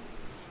him,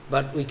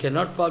 but we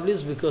cannot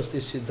publish because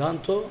this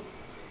Siddhanta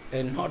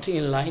is not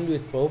in line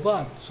with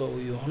Prabhupada. So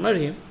we honor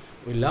him,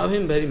 we love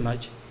him very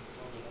much.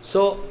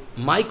 So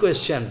my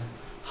question,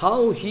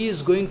 how he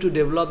is going to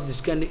develop this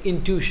kind of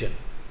intuition?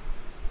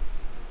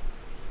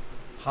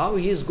 How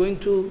he is going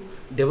to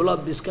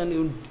develop this kind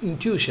of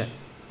intuition,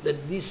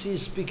 that this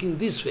is speaking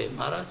this way,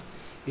 Maharaj?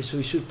 He said,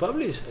 we should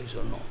publish. I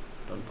said, no,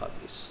 don't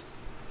publish.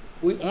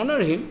 We honor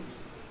him,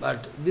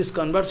 but this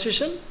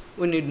conversation,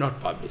 we need not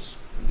publish.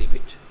 Leave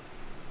it.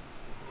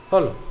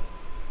 Follow.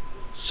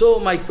 So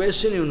my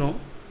question,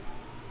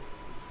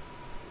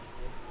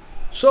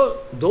 so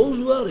those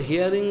who are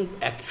hearing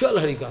actual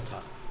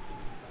Harikatha,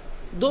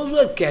 those who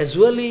are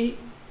casually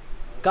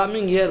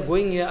coming here,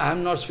 going here, I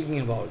am not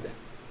speaking about them.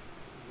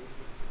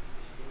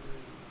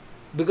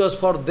 Because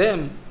for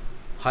them,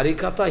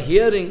 Harikatha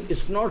hearing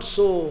is not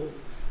so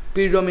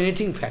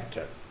predominating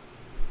factor,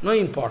 no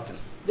important.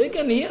 They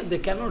can hear, they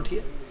cannot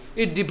hear.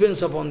 It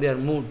depends upon their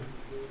mood.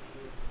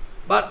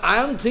 But I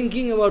am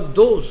thinking about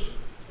those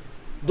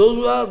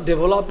who are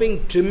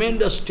developing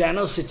tremendous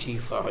tenacity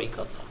for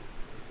Harikatha.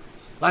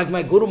 Like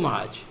my Guru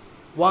Maharaj,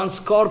 one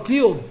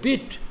Scorpio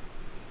bit,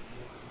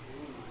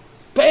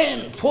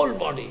 pain, full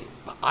body.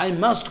 I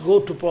must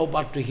go to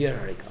Prabhupada to hear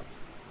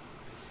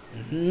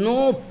Harikatha.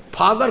 No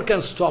father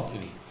can stop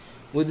me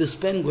with this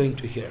pen going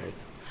to hear it.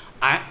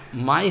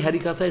 My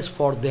Harikatha is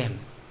for them.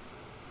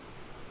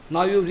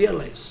 Now you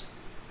realize,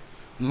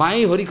 my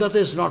Harikatha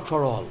is not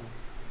for all.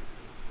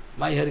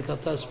 My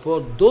Harikatha is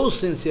for those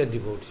sincere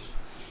devotees.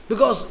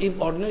 Because if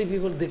ordinary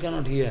people, they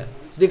cannot hear,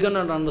 they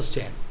cannot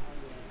understand.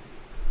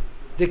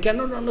 They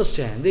cannot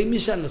understand, they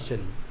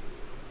misunderstand.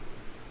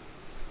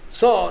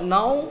 So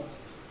now,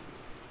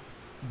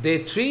 They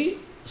three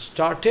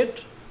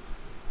started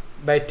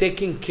by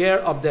taking care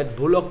of that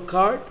bullock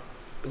cart,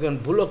 because in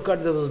bullock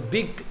cart there was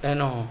big,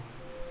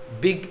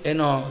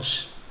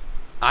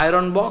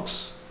 iron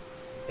box,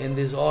 in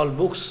these all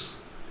books.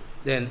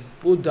 Then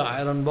put the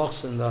iron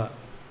box in the,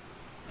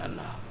 and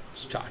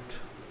start.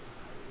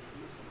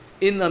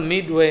 In the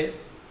midway,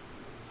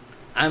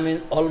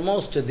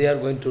 almost they are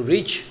going to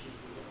reach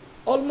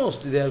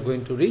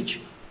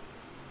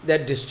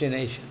that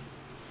destination.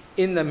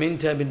 In the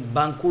meantime, in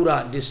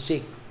Bankura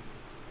district,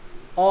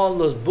 all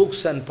those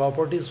books and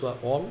properties were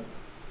all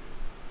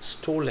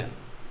stolen.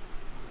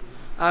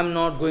 I am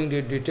not going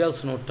to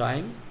details, no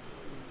time.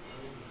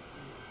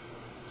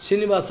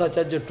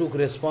 Srinivasacharya took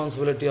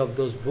responsibility of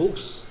those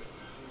books,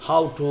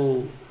 how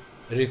to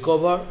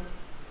recover.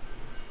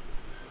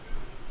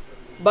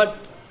 But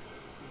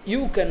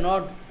you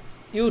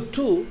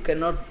too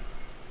cannot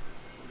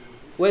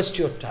waste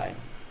your time,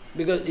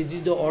 because it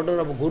is the order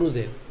of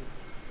Gurudev.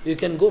 You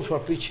can go for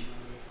preaching.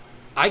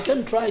 I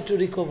can try to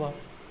recover,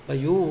 but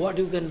what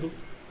you can do?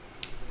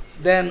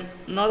 Then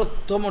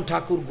Narottama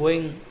Thakur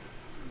going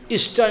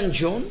eastern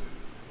zone,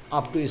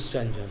 up to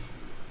eastern zone,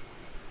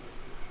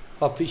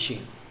 for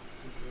preaching.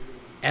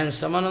 And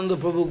Shyamanda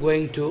Prabhu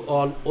going to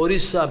all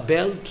Orissa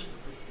belt,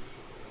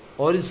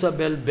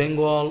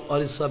 Bengal,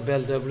 Orissa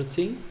belt,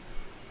 everything,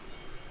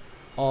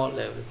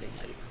 everything.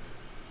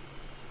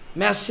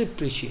 Massive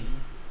preaching.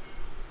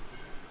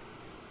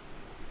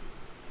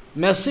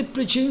 Massive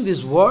preaching,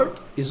 this word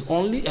is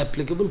only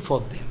applicable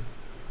for them.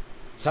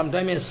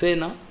 Sometimes I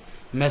say,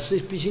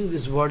 massive preaching,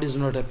 this word is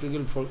not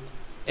applicable for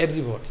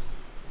everybody.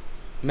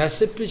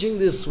 Massive preaching,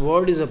 this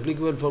word is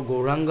applicable for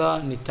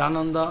Gauranga,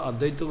 Nityananda,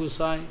 Advaita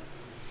Gosai.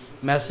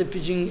 Massive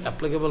preaching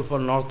applicable for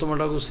Narottama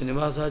Thakur,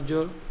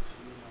 Srinivasacharya,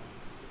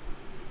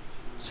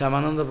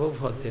 Shyamanda Prabhu,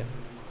 for them.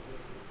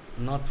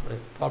 Not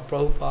for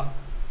Prabhupada.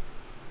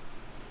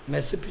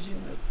 Massive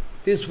preaching,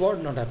 this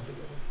word not applicable.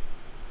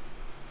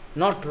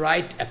 Not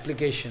right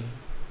application.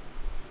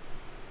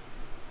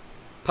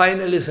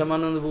 Finally,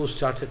 Shyamanda Prabhu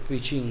started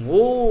preaching.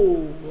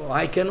 Oh,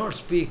 I cannot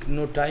speak,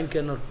 no time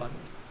cannot permit.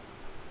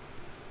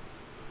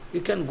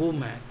 You can go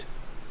mad.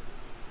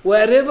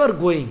 Wherever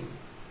going,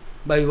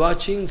 by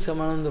watching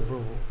Shyamanda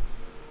Prabhu,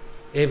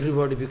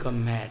 everybody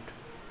become mad.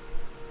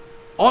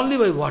 Only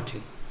by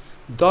watching.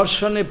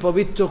 Darshane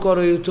pavitra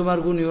karo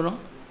yutumar gun, you know.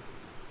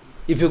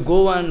 If you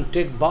go and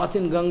take bath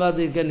in Ganga,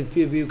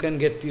 you can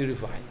get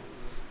purified.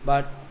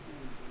 But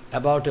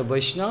about a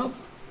Vaishnava,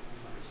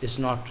 it's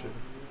not true.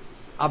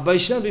 A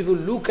Vaishnava, if you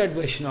look at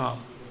Vaishnava,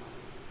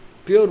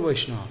 pure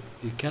Vaishnava,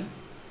 you can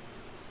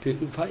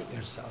purify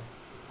yourself.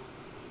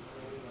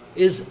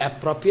 Is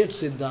appropriate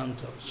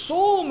Siddhanta.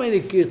 So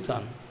many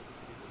kirtan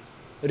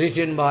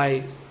written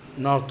by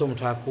Narottama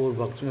Thakur,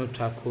 Bhaktivinoda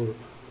Thakur,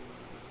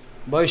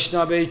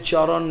 Vaishnave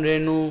charan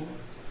renu,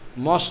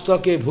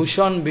 mastake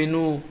bhushan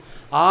binu,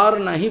 ar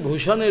nahi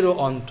bhushanero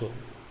anto.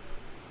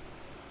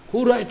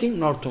 Who writing?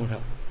 Narottama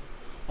Thakur.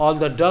 All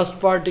the dust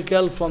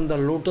particle from the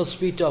lotus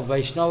feet of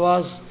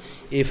Vaishnavas,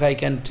 if I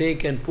can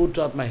take and put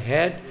up my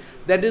head,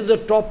 that is the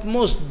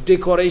topmost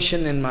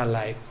decoration in my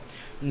life.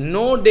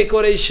 No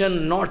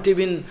decoration, not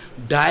even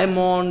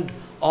diamond,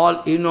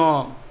 all,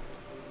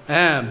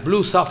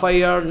 blue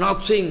sapphire,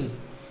 nothing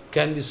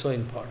can be so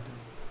important.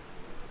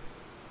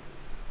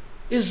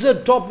 It's the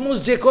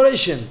topmost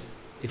decoration.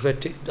 If I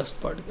take dust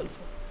particle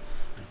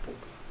and put.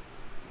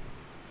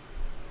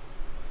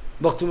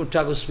 Bhaktivinoda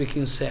Thakur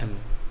speaking same,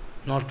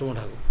 not Narottama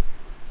Thakur.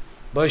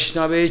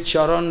 Vaishnave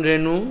charan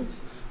renu,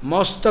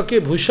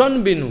 mastake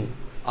bhushan binu,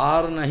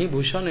 ar nahi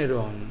bhushan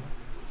erohan.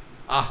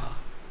 Aha!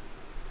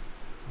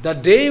 The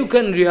day you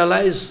can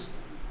realize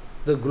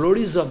the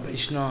glories of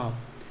Vaishnava,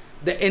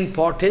 the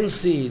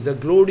importance, the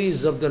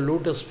glories of the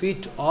lotus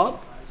feet of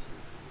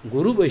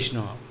Guru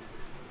Vaishnava,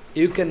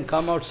 you can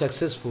come out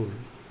successful.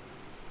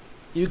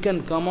 You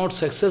can come out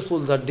successful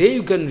the day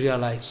you can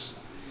realize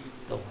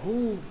the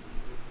who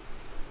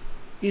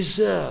is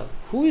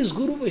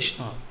Guru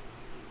Vaishnava.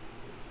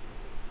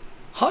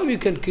 How you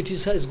can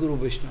criticize Guru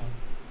Vaishnava?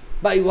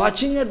 By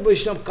watching at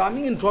Vaishnava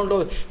coming in front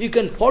of you,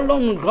 can fall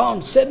down on the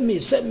ground, save me,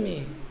 save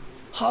me.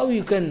 How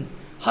you can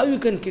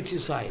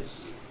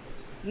criticize?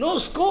 No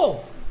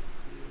scope.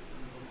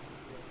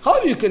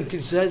 How you can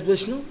criticize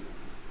Vaishnava?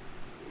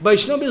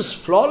 Vaishnava is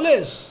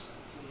flawless.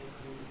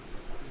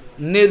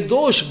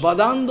 Nirdosh,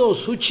 Badando,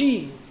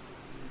 Suchi.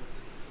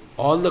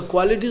 All the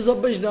qualities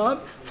of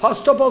Vaishnava,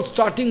 first of all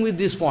starting with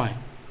this point.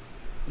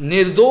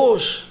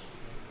 Nirdosh,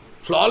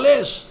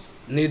 flawless.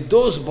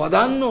 Nirdosh,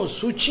 Badando,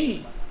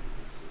 Suchi.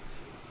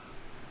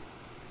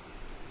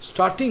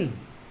 Starting.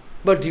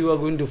 But you are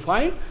going to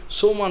find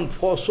so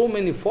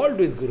many fault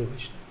with Guru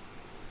Vaishnava.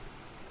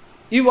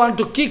 You want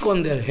to kick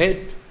on their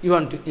head, you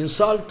want to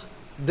insult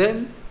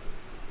them,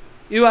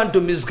 you want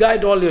to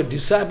misguide all your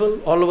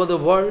disciples all over the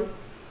world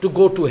to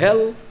go to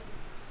hell.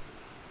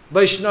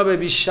 Vaishnava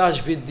Vishwas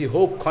Viddhi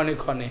Hope Khane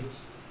Khane.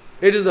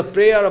 It is the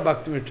prayer of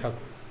Bhaktivinoda Thakur.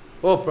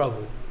 Oh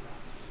Prabhu,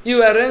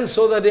 you arrange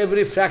so that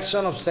every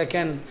fraction of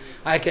second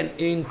I can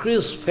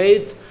increase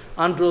faith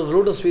unto the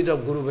lotus feet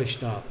of Guru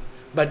Vaishnava.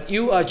 But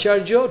you,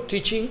 Acharya,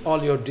 teaching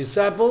all your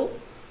disciples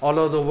all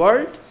over the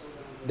world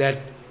that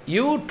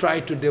you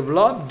try to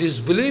develop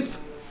disbelief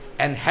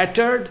and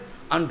hatred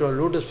unto the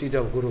lotus feet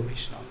of Guru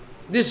Vishnu.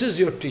 This is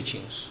your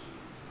teachings.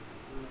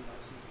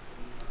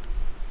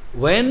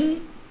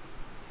 When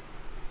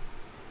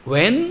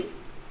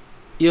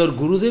your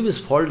Gurudev is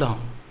fall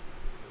down,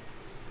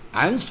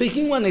 I am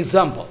speaking one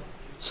example.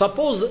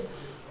 Suppose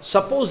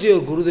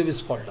your Gurudev is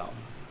fall down.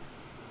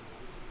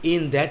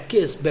 In that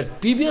case,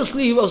 but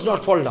previously he was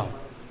not fall down.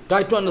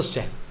 Try to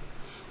understand.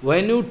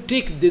 When you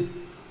took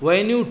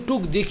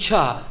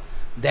Diksha,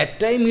 that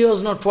time he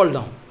was not fall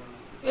down.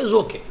 He was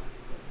okay.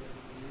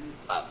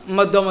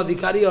 Madhyam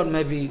Adhikari or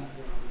maybe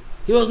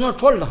he was not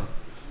fall down.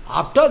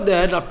 After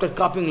that, after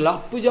copying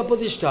Lakh Puja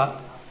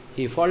Pratishtha,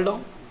 he fall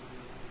down.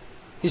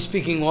 He is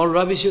speaking all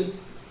rubbish.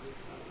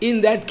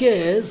 In that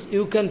case,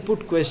 you can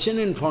put question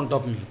in front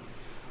of me.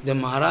 The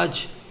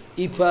Maharaj,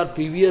 if our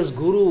previous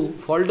Guru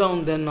fall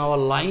down, then our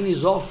line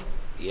is off.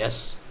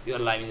 Yes, your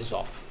line is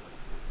off.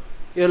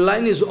 Your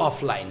line is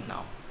offline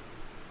now.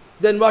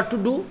 Then what to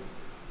do?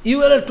 You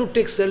will have to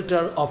take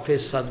shelter of a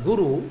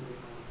Sadguru,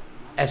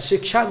 a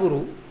Shiksha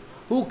Guru,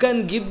 who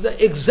can give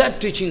the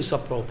exact teachings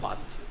of Prabhupada.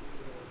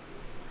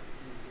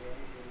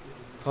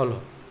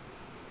 Follow.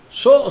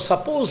 So,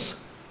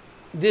 suppose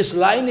this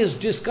line is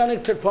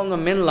disconnected from the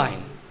main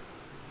line.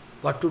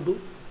 What to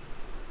do?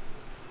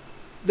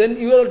 Then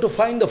you will have to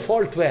find the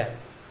fault where?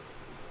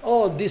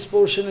 Oh, this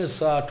portion is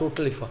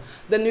totally fault.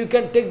 Then you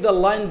can take the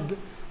line,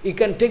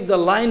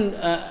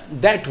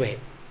 that way.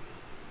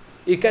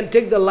 You can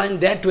take the line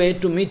that way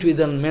to meet with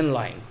the main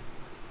line.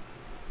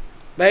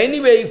 But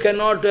anyway, you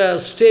cannot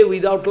stay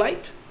without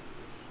light.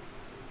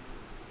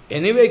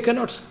 Anyway, you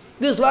cannot.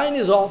 This line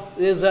is off.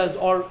 This has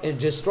all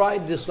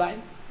destroyed this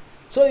line.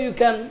 So you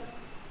can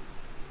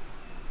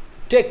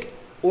take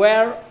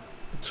wire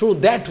through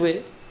that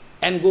way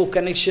and go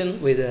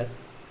connection with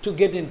to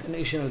get in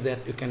connection with that,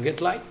 you can get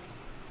light.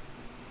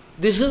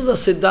 This is the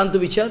Siddhanta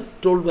which are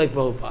told by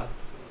Prabhupada.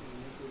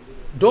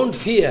 Don't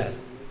fear.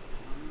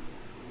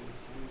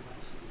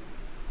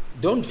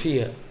 Don't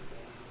fear.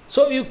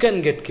 So you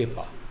can get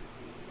Kripa.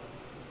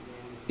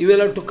 You will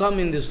have to come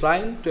in this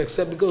line to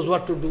accept, because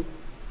what to do?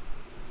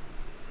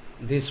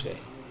 This way.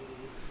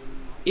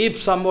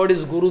 If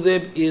somebody's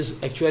Gurudev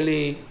is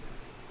actually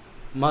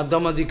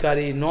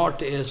Madhyamadhikari,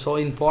 not so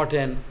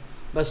important,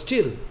 but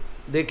still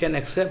they can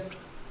accept,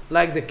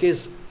 like the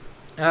case,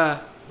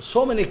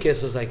 so many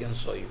cases I can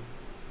show you.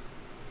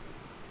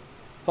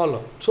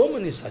 Follow. So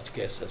many such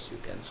cases you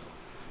can show.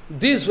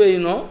 This way,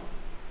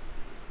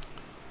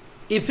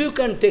 if you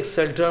can take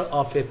shelter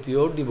of a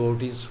pure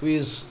devotee who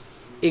is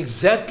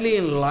exactly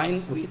in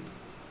line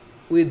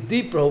with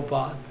the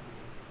Prabhupada,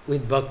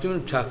 with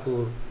Bhaktivinoda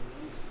Thakur,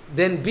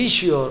 then be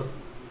sure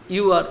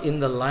you are in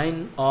the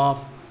line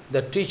of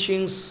the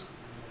teachings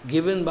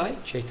given by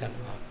Chaitanya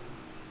Mahaprabhu.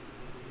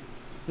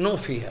 No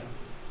fear.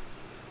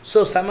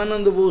 So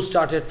Shyamanda Prabhu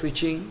started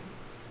preaching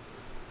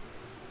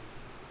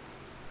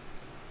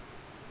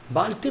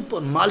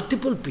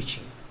multiple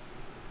preaching.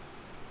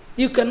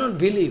 You cannot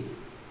believe.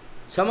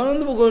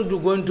 Shyamanda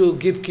Prabhu going to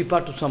give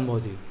Kripa to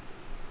somebody.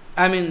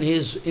 I mean, he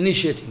is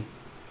initiating.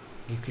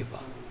 Give Kripa.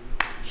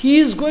 He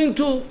is going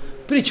to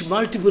preach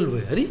multiple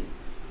ways.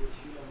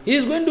 He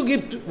is going to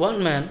give to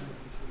one man.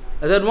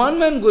 That one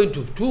man going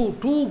to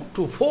 2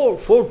 to 4,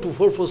 4 to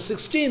 4 for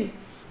 16,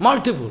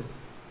 multiple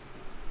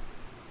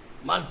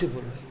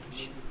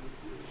preaching,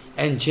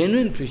 and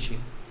genuine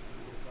preaching.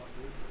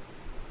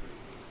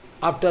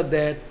 After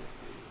that,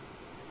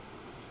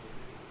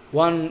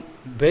 one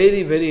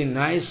very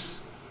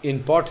nice,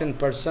 important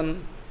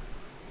person,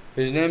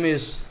 his name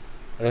is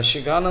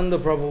Rashikananda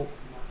Prabhu.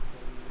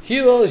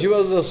 He was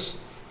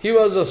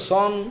the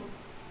son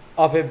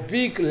of a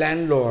big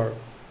landlord.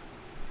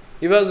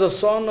 He was the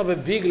son of a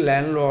big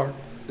landlord.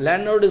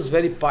 Landlord is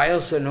very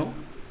pious,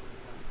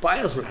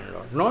 pious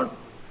landlord, not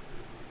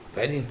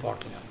very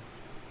important.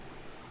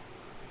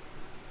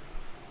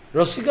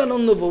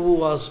 Rasikananda Prabhu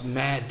was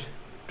mad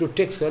to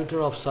take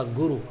shelter of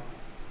Sadguru,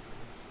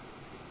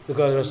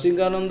 because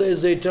Rasikananda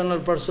is the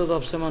eternal person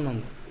of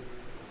Shyamanda.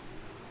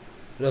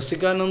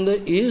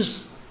 Rasikananda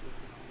is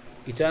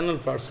eternal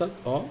person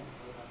of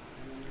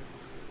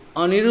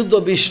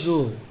Aniruddha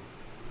Vishnu.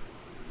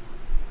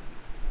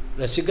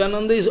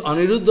 Rasikananda is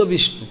Aniruddha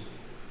Vishnu.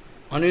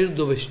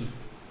 Aniruddha Vishnu.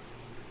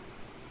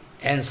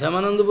 And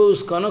Shyamanda Prabhu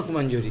is Kanak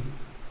Manjari.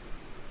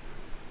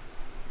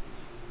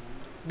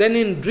 Then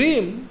in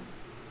dream,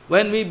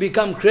 when we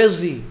become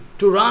crazy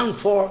to run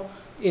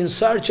in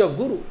search of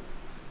Guru,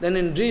 then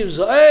in dreams,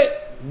 hey,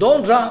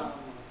 don't run.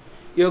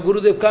 Your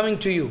Gurudev coming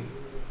to you.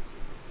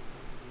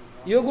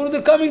 Your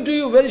Gurudev coming to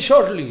you very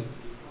shortly.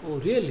 Oh,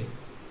 really?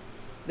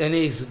 Then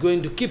he is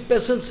going to keep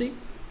patience.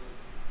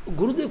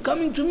 Gurudev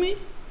coming to me?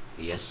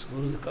 Yes,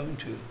 Gurudev coming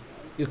to you.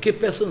 You keep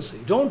patience.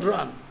 Don't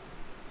run.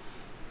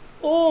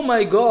 Oh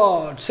my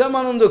God,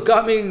 Shyamanda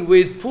coming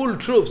with full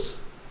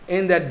troops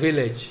in that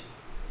village.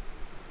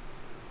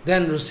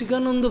 Then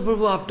Rasikananda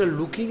Prabhu, after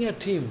looking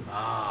at him,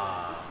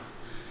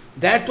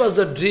 that was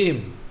a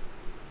dream.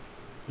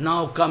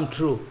 now come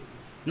true,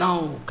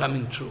 now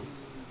coming true.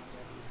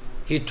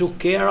 He took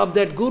care of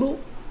that Guru.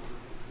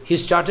 He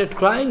started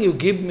crying, you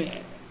give me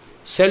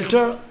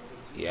shelter?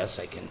 Yes,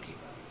 I can give.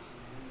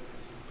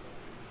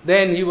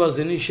 Then he was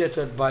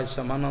initiated by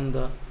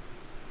Samananda,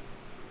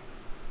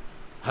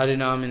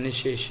 Harinam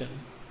initiation.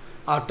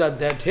 After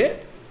that,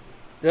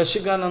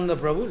 Rasikananda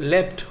Prabhu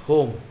left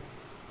home.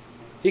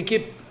 He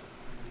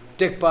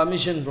take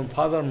permission from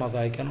father, mother,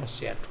 I cannot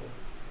stay at home.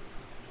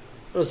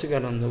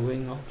 Rasikananda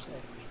going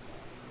outside.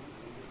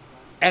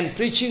 And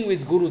preaching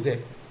with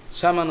Gurudev,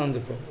 Shyamanda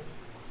Prabhu.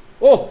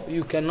 Oh,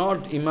 you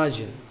cannot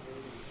imagine.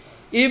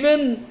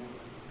 Even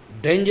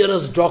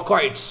dangerous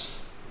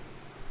dacoits,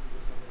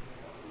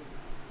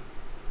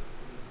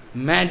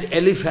 mad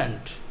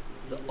elephant,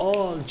 they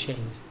all change.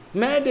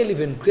 Mad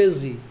elephant,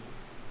 crazy,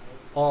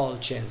 all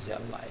change their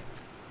life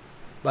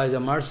by the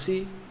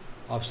mercy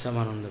of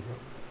Shyamanda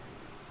Prabhu.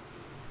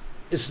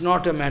 It's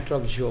not a matter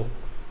of joke.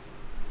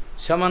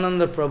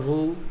 Shyamanda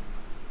Prabhu,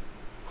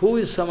 who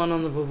is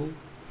Shyamanda Prabhu?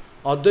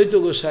 Advaita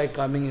Gosai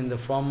coming in the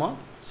form of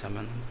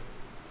Shyamanda.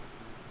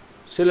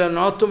 Srila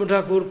Narottama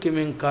Thakur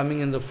coming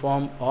in the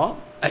form of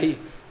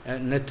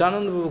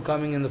Nityananda Prabhu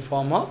coming in the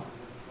form of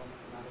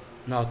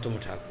Narottama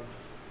Thakur.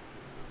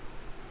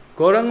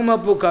 Gauranga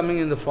Mahaprabhu coming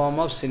in the form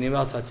of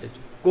Srinivasa Acharya.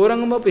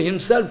 Gauranga Mahaprabhu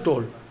himself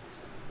told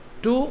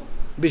to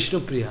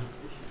Vishnupriya,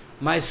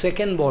 my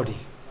second body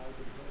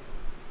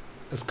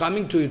is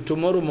coming to you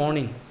tomorrow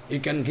morning. You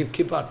can give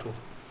kippa to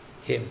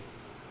him.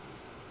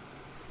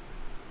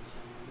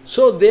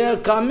 So they are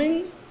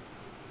coming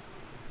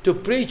to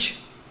preach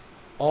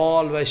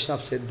all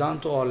Vaishnava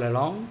Siddhanta all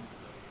along.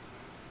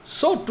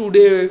 So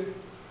today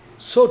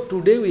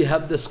we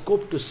have the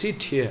scope to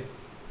sit here.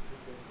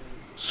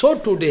 So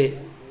today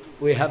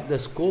we have the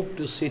scope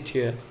to sit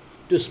here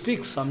to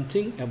speak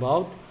something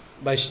about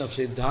Vaishnava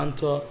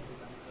Siddhanta,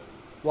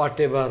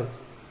 whatever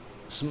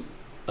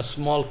a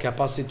small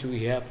capacity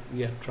we have,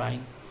 we are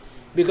trying.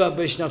 Because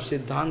Vaishnava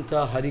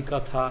Siddhanta,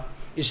 Harikatha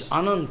is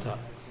Ananta.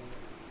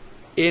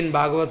 In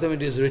Bhagavatam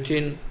it is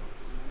written,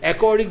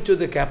 according to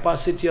the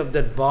capacity of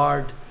that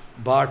bird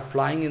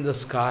flying in the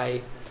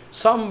sky,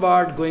 some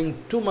bird going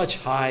too much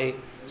high,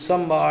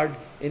 some bird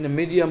in a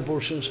medium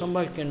portion, some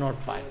bird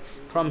cannot fly.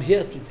 From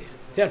here to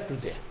there to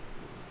there.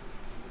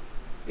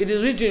 It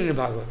is written in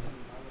Bhagavatam.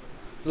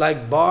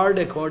 Like bird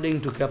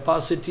according to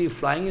capacity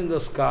flying in the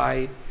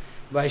sky,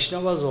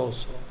 Vaishnavas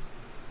also.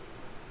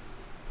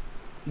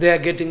 They are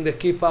getting the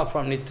kippa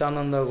from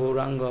Nityananda,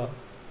 Gauranga,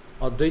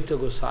 Advaita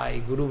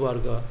Gosai, Guru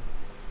Varga.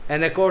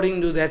 And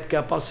according to that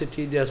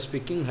capacity, they are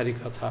speaking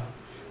Harikatha.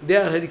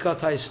 Their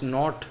Harikatha is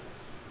not,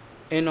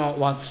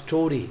 one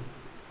story.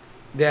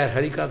 Their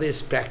Harikatha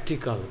is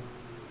practical,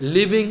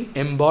 living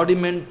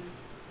embodiment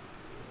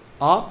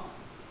of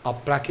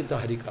Prakita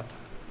Harikatha,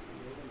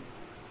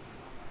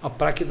 of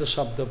Prakita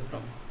Sabda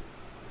Brahma.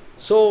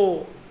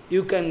 So,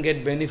 you can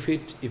get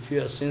benefit if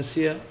you are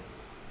sincere.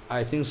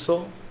 I think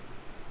so.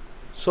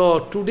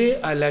 So,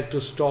 today I like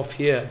to stop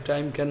here.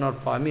 Time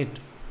cannot permit.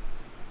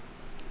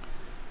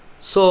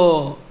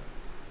 So,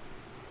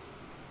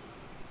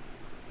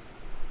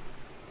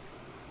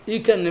 you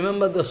can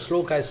remember the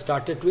sloka I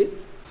started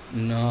with.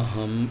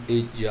 Naham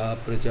ijya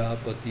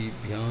prajapati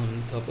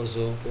bhyam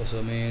tapaso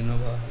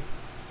pasamenava.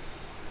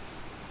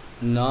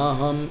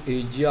 Naham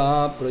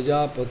ijya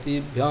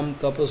prajapati bhyam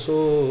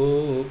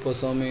tapaso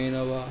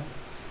pasamenava.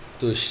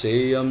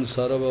 Tusheyam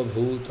sarva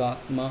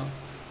bhutatma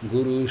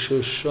guru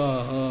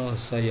shusha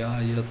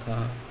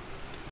sayayatha.